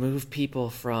we can move people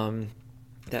from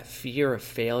that fear of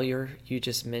failure you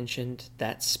just mentioned,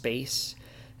 that space,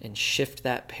 and shift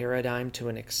that paradigm to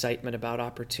an excitement about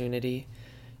opportunity,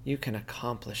 you can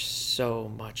accomplish so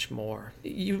much more.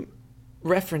 You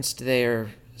referenced there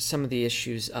some of the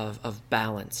issues of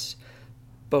balance,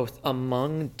 both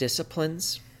among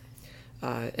disciplines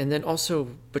and then also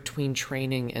between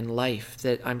training and life,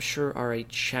 that I'm sure are a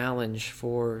challenge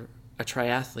for a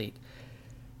triathlete.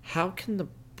 How can the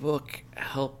book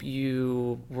help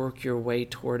you work your way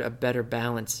toward a better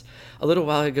balance? A little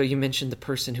while ago, you mentioned the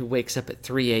person who wakes up at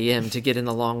 3 a.m. to get in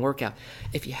the long workout.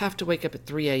 If you have to wake up at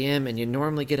 3 a.m. and you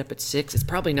normally get up at 6, it's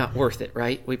probably not worth it,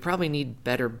 right? We probably need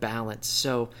better balance.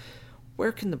 So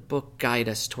where can the book guide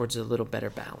us towards a little better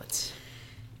balance?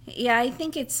 Yeah, I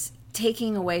think it's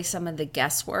taking away some of the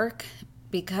guesswork,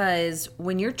 because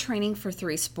when you're training for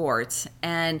 3 sports,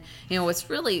 and what's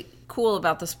really cool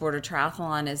about the sport of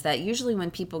triathlon is that usually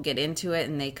when people get into it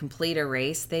and they complete a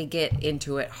race, they get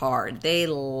into it hard. They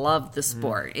love the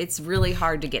sport. It's really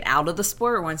hard to get out of the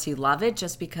sport once you love it,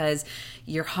 just because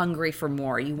you're hungry for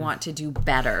more. You want to do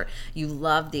better. You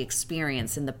love the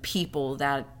experience and the people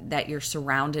that you're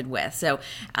surrounded with. So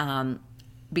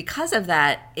because of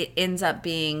that, it ends up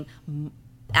being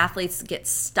athletes get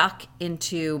stuck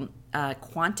into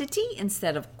quantity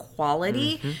instead of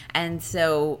quality. And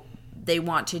so they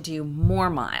want to do more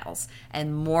miles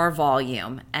and more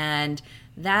volume. And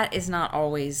that is not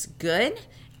always good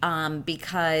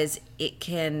because it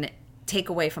can take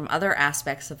away from other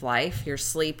aspects of life, your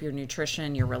sleep, your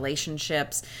nutrition, your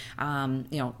relationships,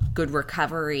 good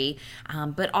recovery.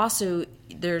 But also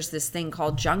there's this thing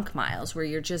called junk miles, where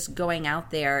you're just going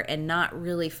out there and not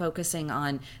really focusing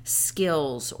on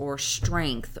skills or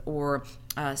strength or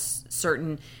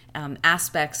certain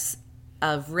aspects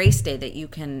of race day that you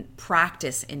can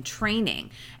practice in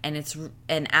training,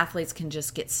 and athletes can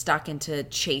just get stuck into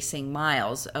chasing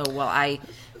miles.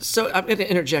 So I'm going to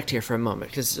interject here for a moment,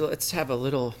 because let's have a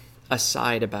little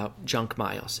aside about junk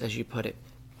miles, as you put it.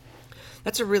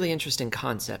 That's a really interesting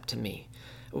concept to me.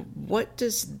 What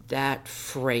does that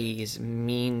phrase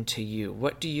mean to you?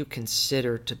 What do you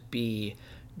consider to be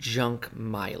junk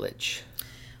mileage?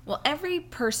 Well, every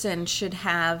person should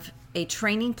have a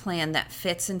training plan that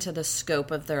fits into the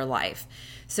scope of their life.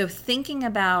 So thinking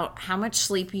about how much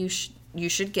sleep you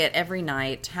should get every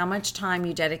night, how much time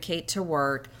you dedicate to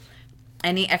work,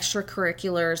 any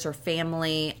extracurriculars or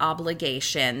family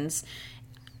obligations,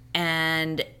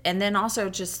 and then also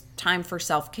just time for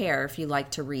self-care. If you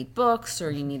like to read books, or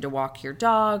you need to walk your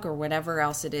dog, or whatever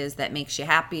else it is that makes you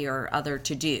happy, or other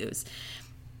to-dos.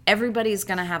 Everybody's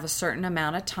going to have a certain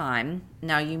amount of time.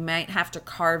 Now, you might have to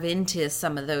carve into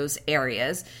some of those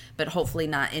areas, but hopefully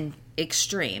not in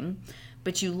extreme.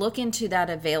 but you look into that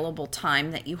available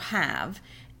time that you have,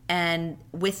 and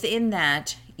within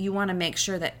that, you want to make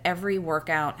sure that every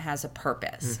workout has a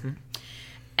purpose. Mm-hmm.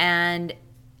 And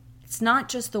it's not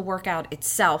just the workout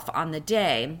itself on the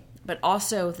day, but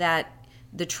also that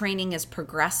the training is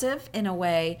progressive in a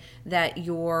way that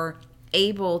you're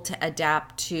able to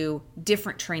adapt to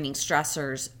different training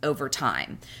stressors over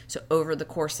time. So over the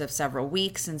course of several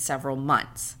weeks and several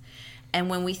months. And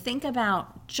when we think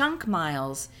about junk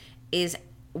miles, is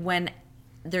when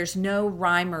there's no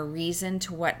rhyme or reason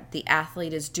to what the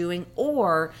athlete is doing,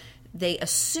 or they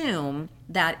assume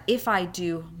that if I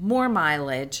do more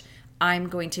mileage, I'm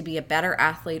going to be a better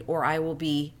athlete or I will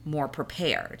be more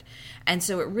prepared. And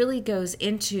so it really goes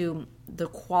into the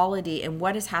quality and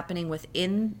what is happening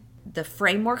within the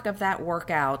framework of that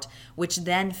workout, which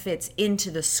then fits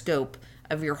into the scope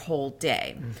of your whole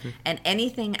day. Mm-hmm. And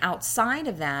anything outside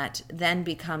of that then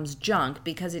becomes junk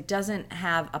because it doesn't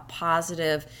have a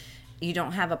positive, you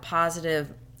don't have a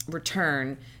positive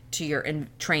return to your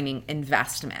training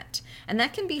investment. And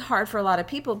that can be hard for a lot of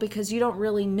people because you don't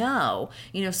really know.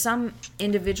 You know, some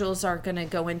individuals are going to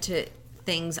go into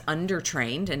things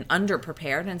undertrained and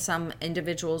underprepared, and some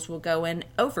individuals will go in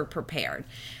overprepared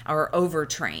or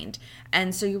overtrained.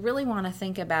 And so you really want to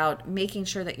think about making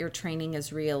sure that your training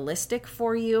is realistic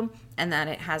for you and that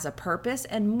it has a purpose,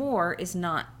 and more is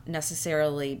not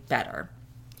necessarily better.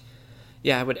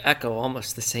 Yeah, I would echo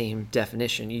almost the same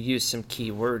definition. You used some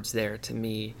key words there to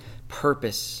me.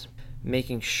 Purpose,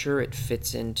 making sure it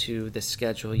fits into the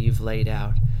schedule you've laid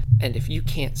out. And if you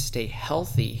can't stay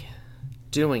healthy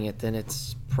doing it, then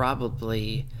it's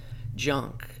probably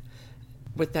junk.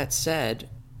 With that said,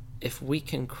 if we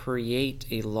can create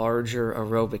a larger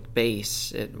aerobic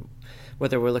base,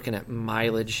 whether we're looking at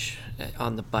mileage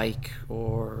on the bike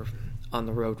or on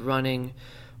the road running,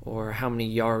 or how many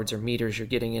yards or meters you're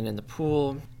getting in the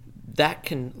pool, that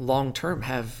can long-term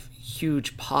have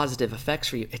huge positive effects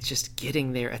for you. It's just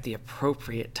getting there at the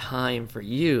appropriate time for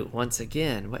you. Once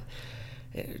again,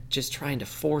 just trying to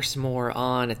force more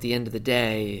on at the end of the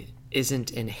day isn't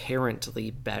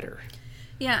inherently better.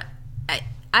 Yeah,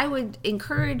 I would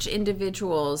encourage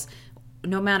individuals,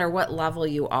 no matter what level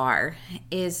you are,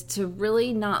 is to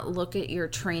really not look at your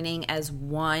training as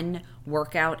one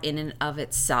workout in and of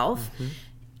itself.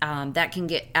 Mm-hmm. That can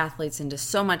get athletes into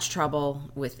so much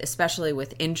trouble, especially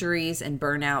with injuries and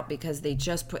burnout, because they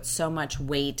just put so much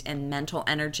weight and mental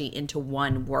energy into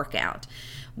one workout.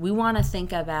 We want to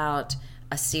think about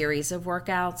a series of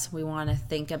workouts. We want to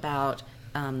think about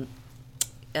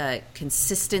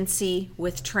consistency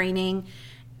with training.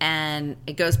 And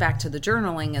it goes back to the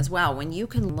journaling as well. When you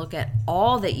can look at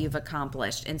all that you've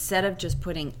accomplished instead of just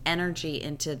putting energy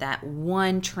into that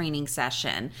one training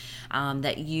session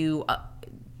that you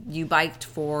biked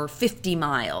for 50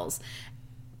 miles,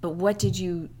 but what did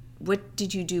you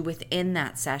do within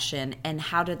that session, and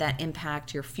how did that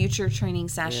impact your future training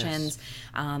sessions?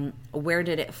 Yes. Where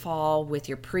did it fall with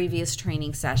your previous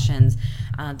training sessions?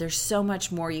 There's so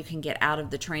much more you can get out of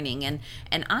the training, and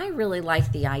I really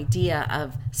like the idea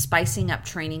of spicing up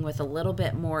training with a little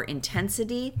bit more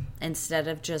intensity instead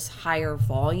of just higher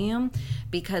volume,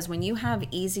 because when you have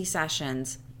easy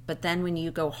sessions, but then when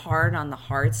you go hard on the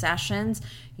hard sessions,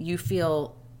 you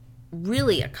feel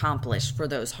really accomplished for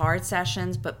those hard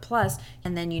sessions,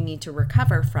 and then you need to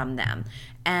recover from them.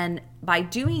 And by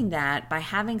doing that, by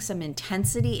having some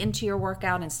intensity into your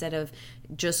workout instead of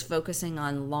just focusing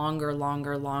on longer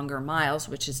miles,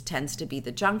 which tends to be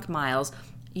the junk miles,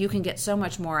 you can get so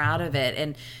much more out of it.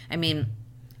 And I mean,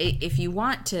 if you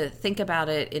want to think about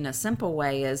it in a simple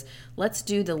way, is let's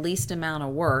do the least amount of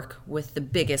work with the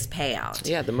biggest payout.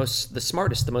 Yeah, the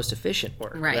smartest, the most efficient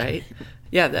work, right?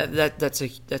 Yeah, that's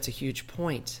a huge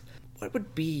point. What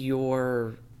would be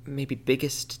your maybe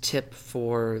biggest tip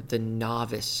for the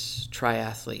novice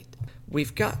triathlete?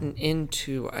 We've gotten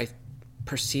into, I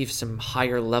perceive, some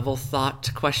higher level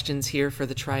thought questions here for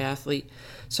the triathlete.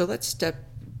 So let's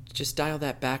just dial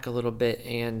that back a little bit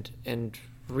and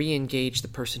re-engage the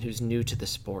person who's new to the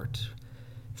sport.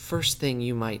 First thing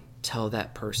you might tell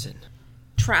that person.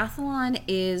 Triathlon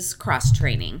is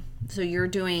cross-training. So you're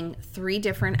doing 3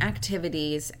 different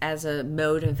activities as a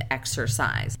mode of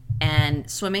exercise. And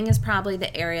swimming is probably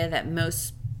the area that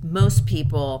most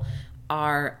people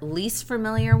are least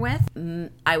familiar with.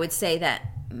 I would say that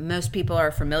most people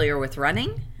are familiar with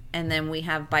running, and then we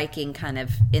have biking kind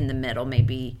of in the middle.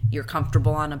 Maybe you're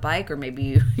comfortable on a bike, or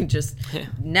maybe you just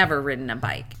never ridden a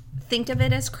bike. Think of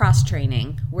it as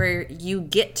cross-training, where you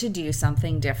get to do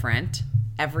something different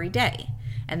every day.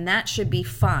 And that should be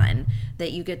fun,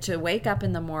 that you get to wake up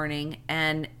in the morning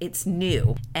and it's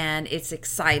new and it's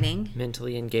exciting.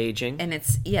 Mentally engaging. And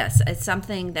it's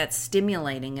something that's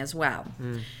stimulating as well.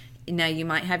 Now, you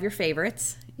might have your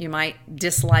favorites. You might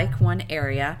dislike one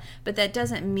area, but that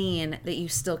doesn't mean that you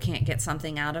still can't get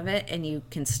something out of it, and you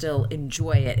can still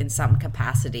enjoy it in some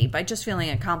capacity by just feeling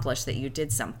accomplished that you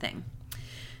did something.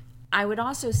 I would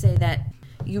also say that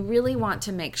you really want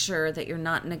to make sure that you're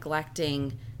not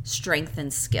neglecting strength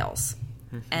and skills.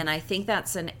 And I think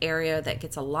that's an area that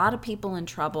gets a lot of people in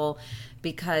trouble,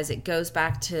 because it goes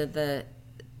back to the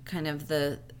kind of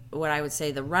what I would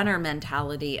say the runner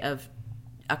mentality of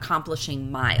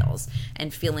accomplishing miles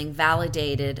and feeling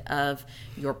validated of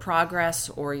your progress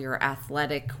or your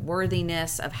athletic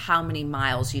worthiness of how many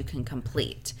miles you can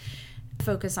complete.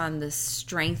 Focus on the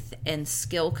strength and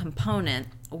skill component,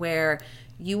 where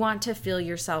you want to feel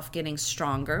yourself getting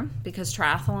stronger, because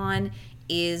triathlon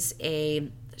is a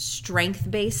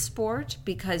strength-based sport,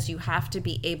 because you have to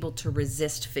be able to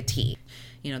resist fatigue.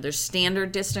 There's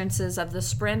standard distances of the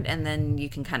sprint, and then you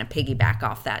can kind of piggyback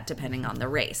off that depending on the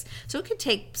race. So it could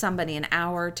take somebody an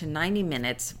hour to 90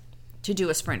 minutes to do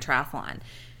a sprint triathlon.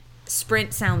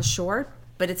 Sprint sounds short,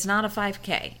 but it's not a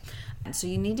 5K. And so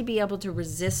you need to be able to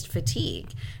resist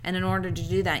fatigue. And in order to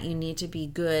do that, you need to be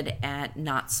good at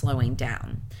not slowing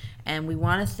down. And we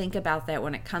want to think about that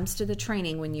when it comes to the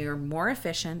training, when you're more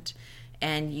efficient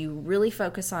and you really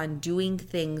focus on doing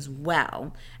things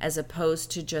well as opposed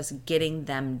to just getting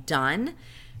them done.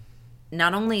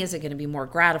 Not only is it going to be more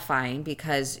gratifying,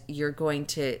 because you're going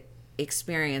to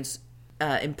experience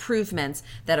improvements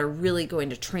that are really going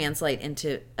to translate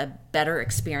into a better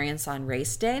experience on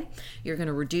race day. You're going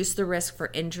to reduce the risk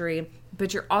for injury,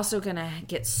 but you're also going to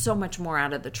get so much more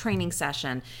out of the training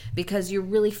session, because you're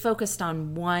really focused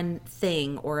on one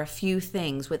thing or a few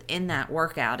things within that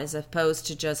workout, as opposed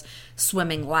to just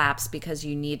swimming laps because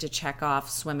you need to check off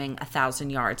swimming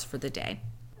 1,000 yards for the day.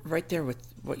 Right there with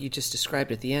what you just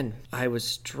described at the end, I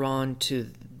was drawn to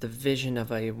the vision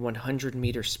of a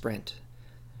 100-meter sprint.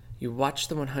 You watch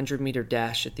the 100-meter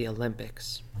dash at the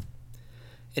Olympics.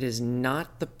 It is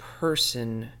not the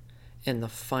person in the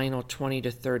final 20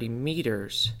 to 30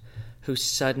 meters who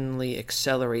suddenly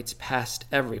accelerates past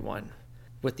everyone,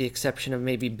 with the exception of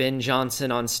maybe Ben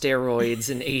Johnson on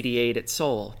steroids in 88 at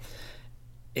Seoul.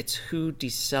 It's who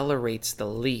decelerates the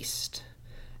least.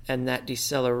 And that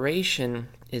deceleration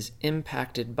is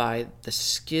impacted by the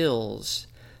skills,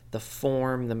 the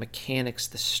form, the mechanics,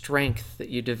 the strength that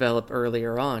you develop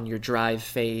earlier on, your drive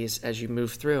phase as you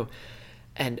move through.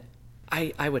 And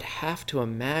I would have to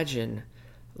imagine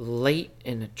late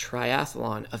in a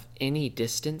triathlon of any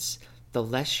distance, the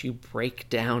less you break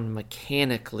down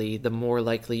mechanically, the more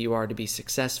likely you are to be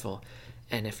successful.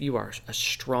 And if you are a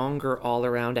stronger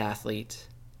all-around athlete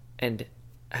and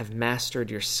have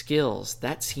mastered your skills,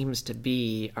 that seems to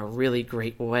be a really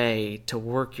great way to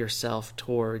work yourself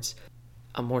towards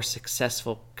a more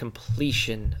successful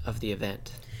completion of the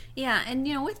event. Yeah, and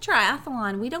with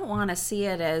triathlon, we don't want to see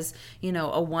it as,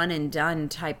 a one and done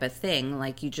type of thing,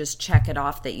 like you just check it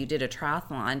off that you did a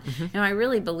triathlon. Mm-hmm. I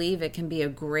really believe it can be a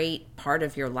great part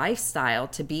of your lifestyle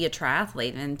to be a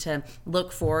triathlete and to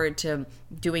look forward to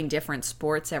doing different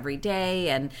sports every day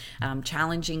and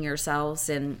challenging yourselves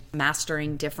and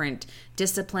mastering different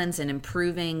disciplines and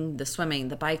improving the swimming,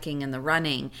 the biking, and the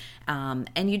running.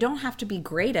 And you don't have to be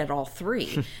great at all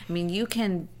three. I mean, you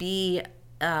can be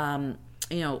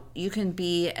you can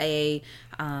be a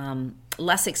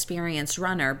less experienced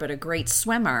runner, but a great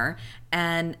swimmer.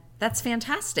 And that's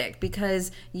fantastic,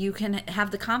 because you can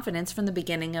have the confidence from the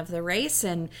beginning of the race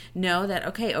and know that,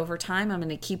 okay, over time, I'm going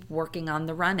to keep working on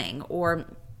the running. Or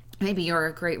maybe you're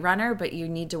a great runner, but you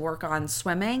need to work on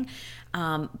swimming.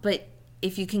 But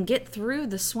if you can get through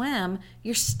the swim,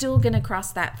 you're still going to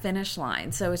cross that finish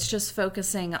line. So it's just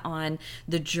focusing on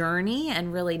the journey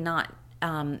and really not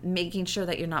making sure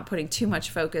that you're not putting too much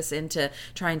focus into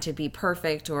trying to be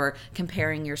perfect or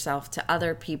comparing yourself to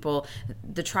other people.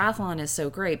 The triathlon is so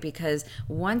great because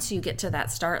once you get to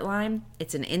that start line,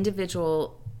 it's an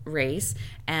individual race,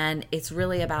 and it's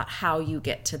really about how you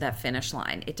get to that finish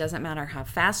line. It doesn't matter how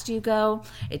fast you go.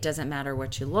 It doesn't matter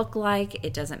what you look like.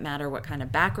 It doesn't matter what kind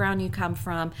of background you come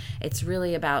from. It's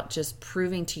really about just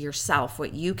proving to yourself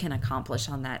what you can accomplish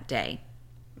on that day.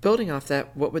 Building off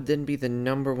that, what would then be the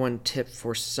number one tip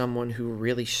for someone who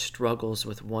really struggles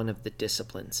with one of the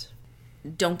disciplines?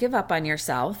 Don't give up on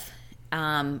yourself.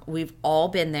 We've all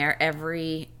been there.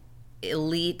 Every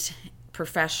elite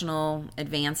professional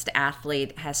advanced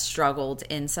athlete has struggled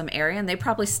in some area, and they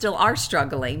probably still are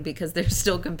struggling because they're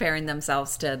still comparing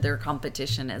themselves to their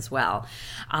competition as well.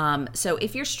 So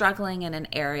if you're struggling in an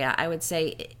area, I would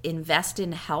say invest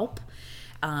in help.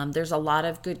 There's a lot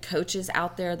of good coaches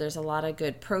out there. There's a lot of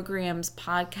good programs,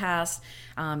 podcasts.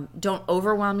 Don't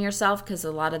overwhelm yourself because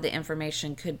a lot of the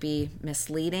information could be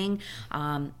misleading.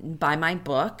 Buy my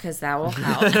book because that will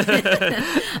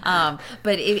help.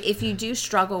 But if you do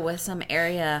struggle with some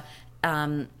area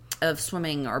of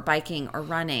swimming or biking or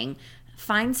running,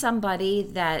 find somebody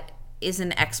that is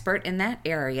an expert in that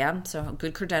area, so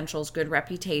good credentials, good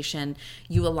reputation.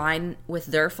 You align with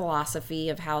their philosophy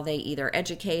of how they either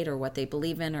educate or what they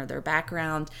believe in or their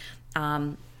background,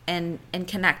 and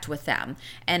connect with them.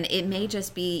 And it may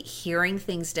just be hearing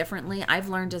things differently. I've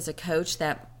learned as a coach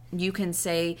that you can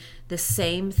say the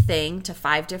same thing to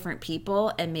 5 different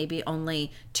people and maybe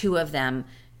only 2 of them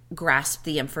grasp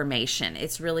the information.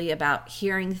 It's really about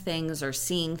hearing things or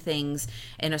seeing things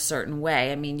in a certain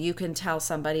way. I mean, you can tell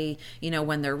somebody,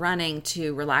 when they're running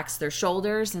to relax their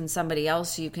shoulders, and somebody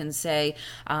else you can say,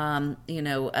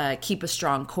 keep a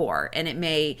strong core. And it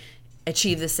may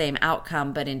achieve the same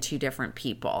outcome, but in 2 different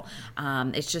people.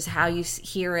 It's just how you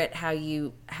hear it,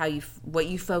 what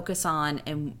you focus on,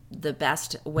 and the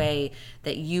best way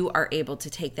that you are able to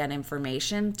take that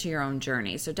information to your own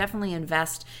journey. So definitely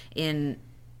invest in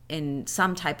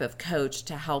some type of coach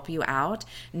to help you out,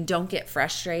 and don't get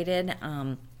frustrated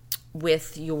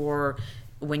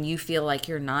when you feel like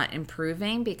you're not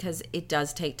improving, because it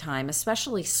does take time,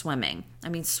 especially swimming. I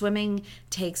mean, swimming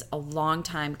takes a long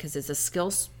time because it's a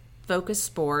skill-focused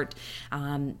sport.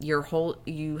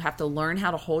 You have to learn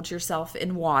how to hold yourself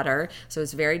in water, so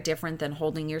it's very different than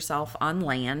holding yourself on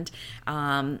land.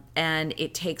 And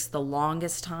it takes the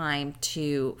longest time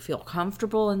to feel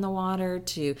comfortable in the water,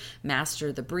 to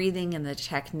master the breathing and the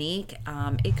technique.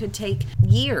 It could take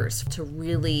years to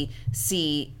really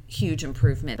see huge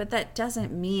improvement, but that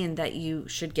doesn't mean that you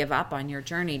should give up on your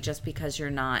journey just because you're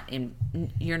not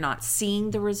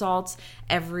seeing the results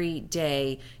every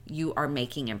day. You are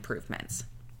making improvements.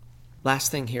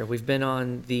 Last thing here, we've been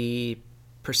on the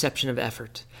perception of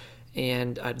effort,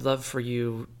 and I'd love for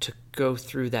you to go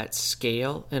through that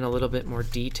scale in a little bit more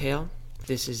detail.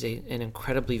 This is an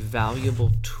incredibly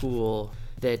valuable tool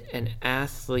that an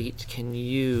athlete can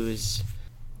use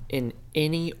in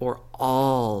any or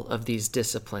all of these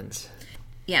disciplines.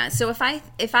 Yeah, so if I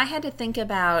had to think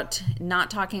about, not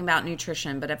talking about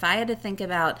nutrition, but if I had to think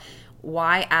about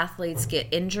why athletes get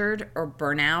injured or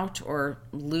burn out or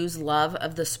lose love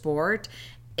of the sport,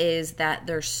 is that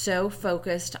they're so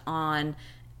focused on,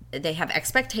 they have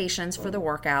expectations for the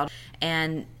workout,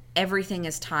 and everything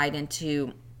is tied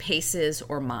into paces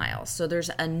or miles. So there's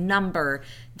a number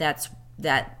that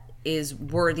is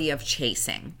worthy of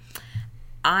chasing.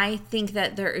 I think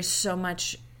that there is so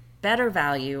much better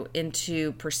value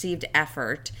into perceived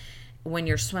effort when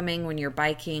you're swimming, when you're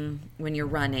biking, when you're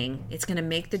running. It's going to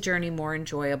make the journey more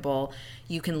enjoyable.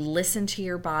 You can listen to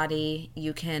your body.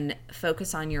 You can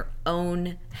focus on your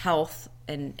own health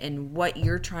and what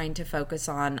you're trying to focus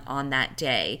on that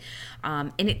day.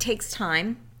 And it takes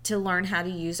time to learn how to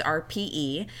use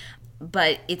RPE,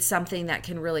 but it's something that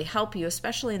can really help you,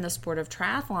 especially in the sport of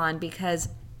triathlon, because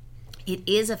it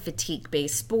is a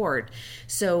fatigue-based sport.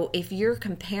 So if you're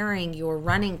comparing your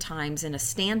running times in a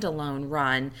standalone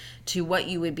run to what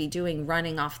you would be doing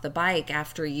running off the bike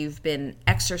after you've been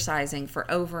exercising for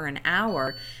over an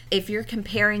hour, if you're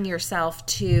comparing yourself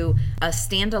to a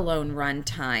standalone run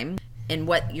time and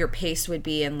what your pace would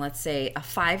be in, let's say, a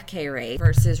 5K race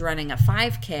versus running a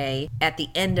 5K at the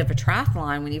end of a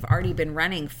triathlon when you've already been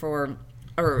running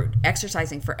or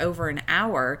exercising for over an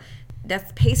hour,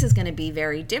 that pace is going to be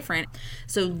very different.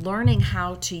 So learning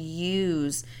how to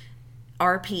use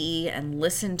RPE and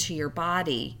listen to your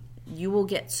body, you will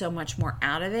get so much more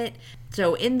out of it.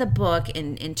 So in the book,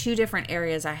 in 2 different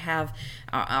areas, I have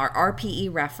our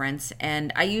RPE reference,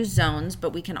 and I use zones,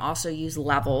 but we can also use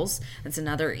levels. That's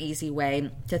another easy way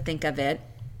to think of it.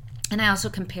 And I also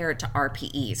compare it to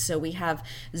RPE. So we have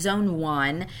zone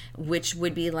 1, which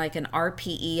would be like an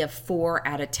RPE of 4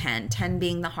 out of 10, 10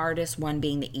 being the hardest, 1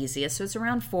 being the easiest. So it's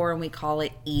around 4, and we call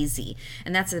it easy.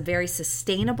 And that's a very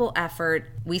sustainable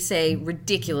effort. We say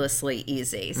ridiculously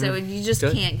easy. So you just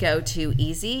can't go too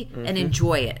easy and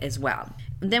enjoy it as well.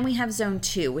 Then we have zone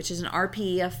 2, which is an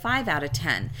RPE of 5 out of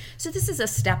 10. So this is a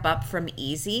step up from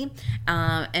easy,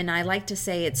 and I like to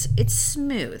say it's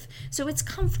smooth. So it's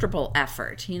comfortable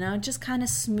effort, just kind of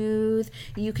smooth.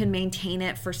 You can maintain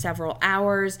it for several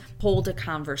hours, hold a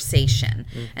conversation,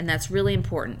 and that's really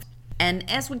important. And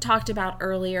as we talked about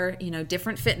earlier,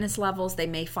 different fitness levels, they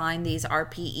may find these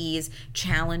RPEs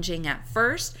challenging at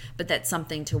first, but that's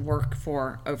something to work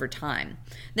for over time.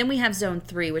 Then we have zone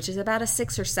 3, which is about a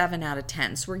 6 or 7 out of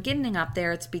 10. So we're getting up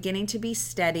there. It's beginning to be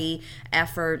steady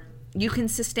effort. You can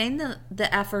sustain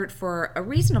the effort for a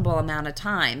reasonable amount of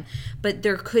time, but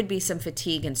there could be some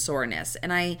fatigue and soreness.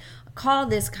 And I call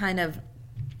this kind of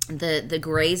the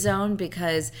gray zone,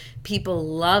 because people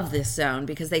love this zone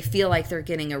because they feel like they're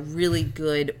getting a really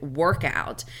good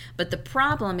workout. But the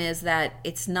problem is that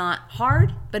it's not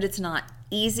hard, but it's not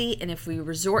easy. And if we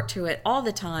resort to it all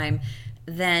the time,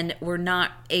 then we're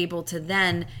not able to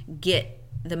then get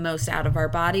the most out of our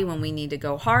body when we need to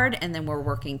go hard, and then we're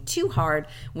working too hard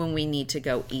when we need to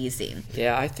go easy.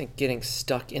 Yeah, I think getting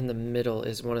stuck in the middle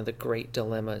is one of the great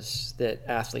dilemmas that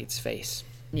athletes face.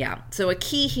 Yeah. So a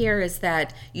key here is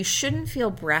that you shouldn't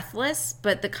feel breathless,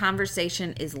 but the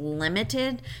conversation is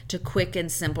limited to quick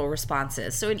and simple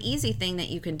responses. So an easy thing that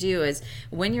you can do is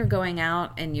when you're going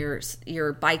out and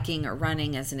you're biking or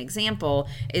running, as an example,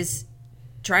 is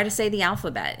try to say the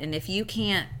alphabet. And if you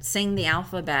can't sing the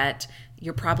alphabet,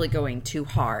 you're probably going too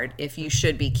hard if you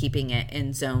should be keeping it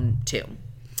in zone 2.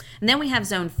 And then we have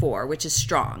zone 4, which is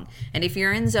strong. And if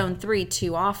you're in zone 3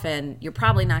 too often, you're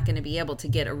probably not going to be able to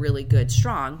get a really good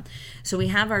strong. So we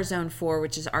have our zone 4,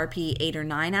 which is RP 8 or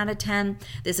 9 out of 10.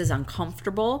 This is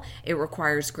uncomfortable. It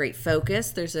requires great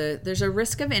focus. There's a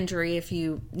risk of injury if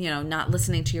you not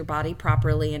listening to your body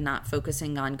properly and not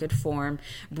focusing on good form.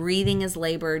 Breathing is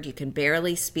labored. You can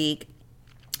barely speak.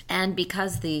 And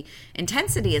because the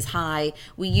intensity is high,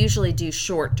 we usually do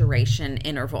short duration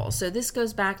intervals. So this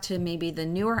goes back to maybe the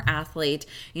newer athlete.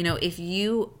 If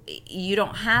you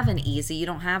don't have an easy, you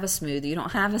don't have a smooth, you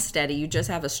don't have a steady, you just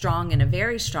have a strong and a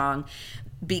very strong.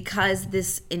 Because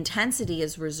this intensity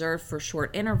is reserved for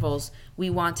short intervals, we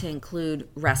want to include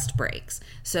rest breaks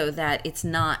so that it's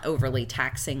not overly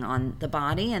taxing on the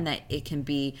body and that it can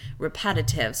be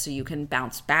repetitive so you can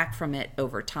bounce back from it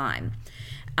over time.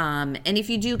 And if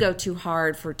you do go too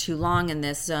hard for too long in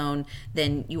this zone,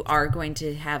 then you are going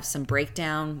to have some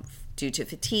breakdown due to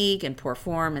fatigue and poor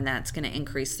form, and that's going to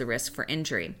increase the risk for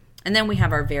injury. And then we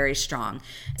have our very strong.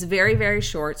 It's very, very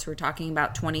short, so we're talking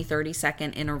about 20,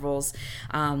 30-second intervals.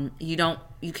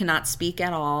 You cannot speak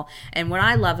at all. And what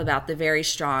I love about the very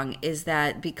strong is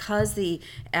that because the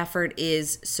effort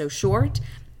is so short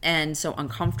and so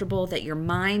uncomfortable, that your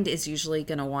mind is usually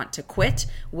going to want to quit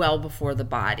well before the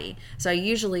body. So I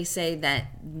usually say that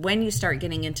when you start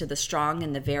getting into the strong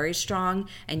and the very strong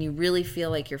and you really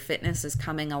feel like your fitness is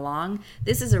coming along,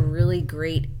 this is a really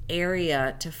great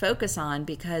area to focus on,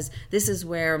 because this is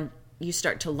where you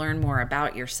start to learn more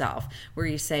about yourself, where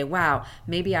you say, wow,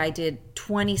 maybe I did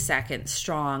 20 seconds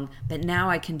strong, but now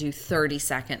I can do 30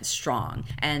 seconds strong.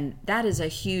 And that is a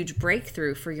huge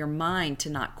breakthrough for your mind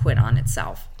to not quit on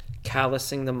itself.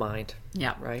 Callousing the mind.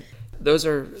 Yeah. Right. Those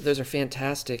are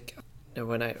fantastic.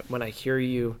 When I hear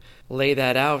you lay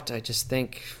that out, I just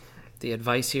think the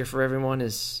advice here for everyone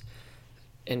is,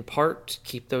 in part,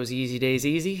 keep those easy days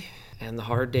easy and the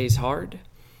hard days hard,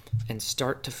 and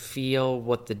start to feel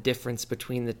what the difference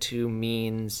between the two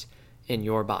means in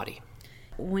your body.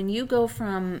 When you go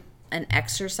from an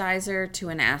exerciser to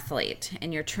an athlete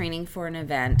and you're training for an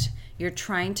event, you're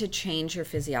trying to change your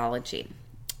physiology.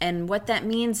 And what that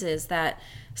means is that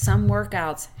some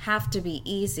workouts have to be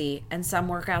easy and some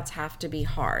workouts have to be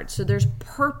hard. So there's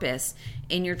purpose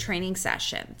in your training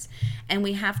sessions. And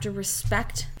we have to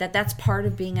respect that that's part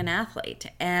of being an athlete.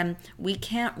 And we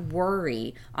can't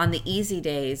worry on the easy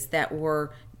days that we're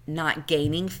not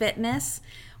gaining fitness.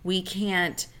 We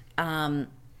can't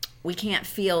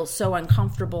feel so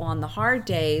uncomfortable on the hard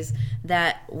days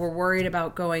that we're worried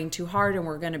about going too hard and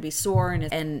we're going to be sore.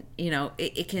 And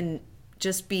it can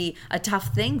just be a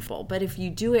tough thing. But if you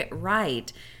do it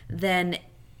right, then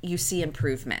you see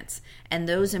improvements. And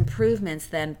those improvements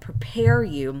then prepare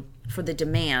you for the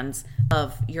demands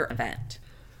of your event.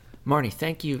 Marni,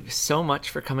 thank you so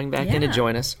much for coming back in to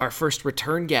join us, our first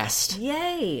return guest.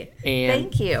 Yay!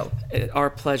 And thank you. Our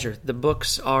pleasure. The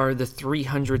books are the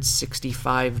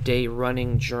 365-Day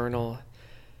Running Journal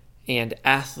and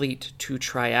Athlete to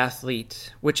Triathlete,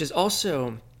 which is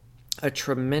also a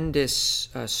tremendous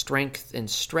strength and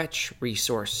stretch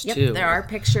resource, too. There are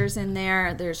pictures in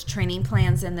there. There's training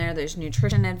plans in there. There's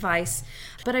nutrition advice.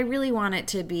 But I really want it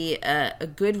to be a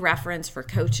good reference for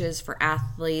coaches, for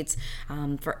athletes,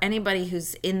 for anybody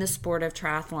who's in the sport of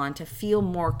triathlon to feel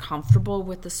more comfortable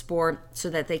with the sport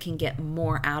so that they can get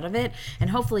more out of it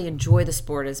and hopefully enjoy the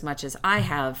sport as much as I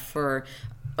have for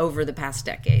over the past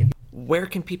decade. Where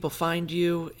can people find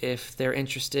you if they're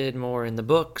interested more in the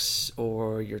books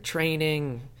or your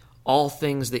training, all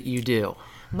things that you do?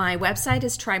 My website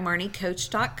is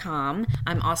trymarnicoach.com.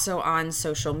 I'm also on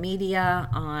social media,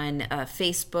 on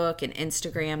Facebook and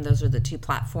Instagram. Those are the two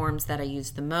platforms that I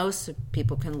use the most. So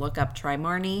people can look up Try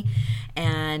Marni,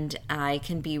 and I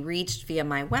can be reached via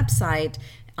my website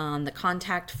on the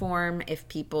contact form if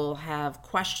people have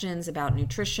questions about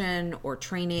nutrition or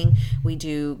training. We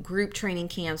do group training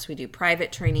camps, we do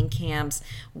private training camps,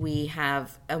 we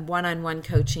have a one-on-one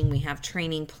coaching, we have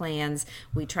training plans.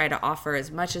 We try to offer as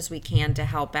much as we can to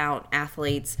help out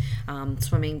athletes,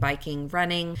 swimming, biking,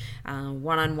 running,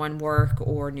 one-on-one work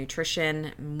or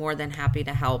nutrition. More than happy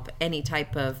to help any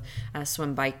type of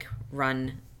swim, bike,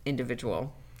 run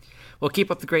individual. Well,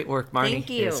 keep up the great work, Marni. Thank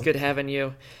you. It's good having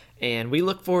you. And we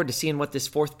look forward to seeing what this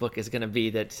fourth book is going to be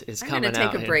that is coming out. I'm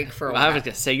going to take a break for a while. I was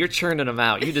going to say, you're churning them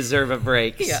out. You deserve a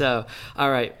break. Yeah. So,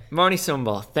 all right. Marni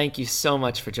Sumbal, thank you so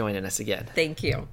much for joining us again. Thank you.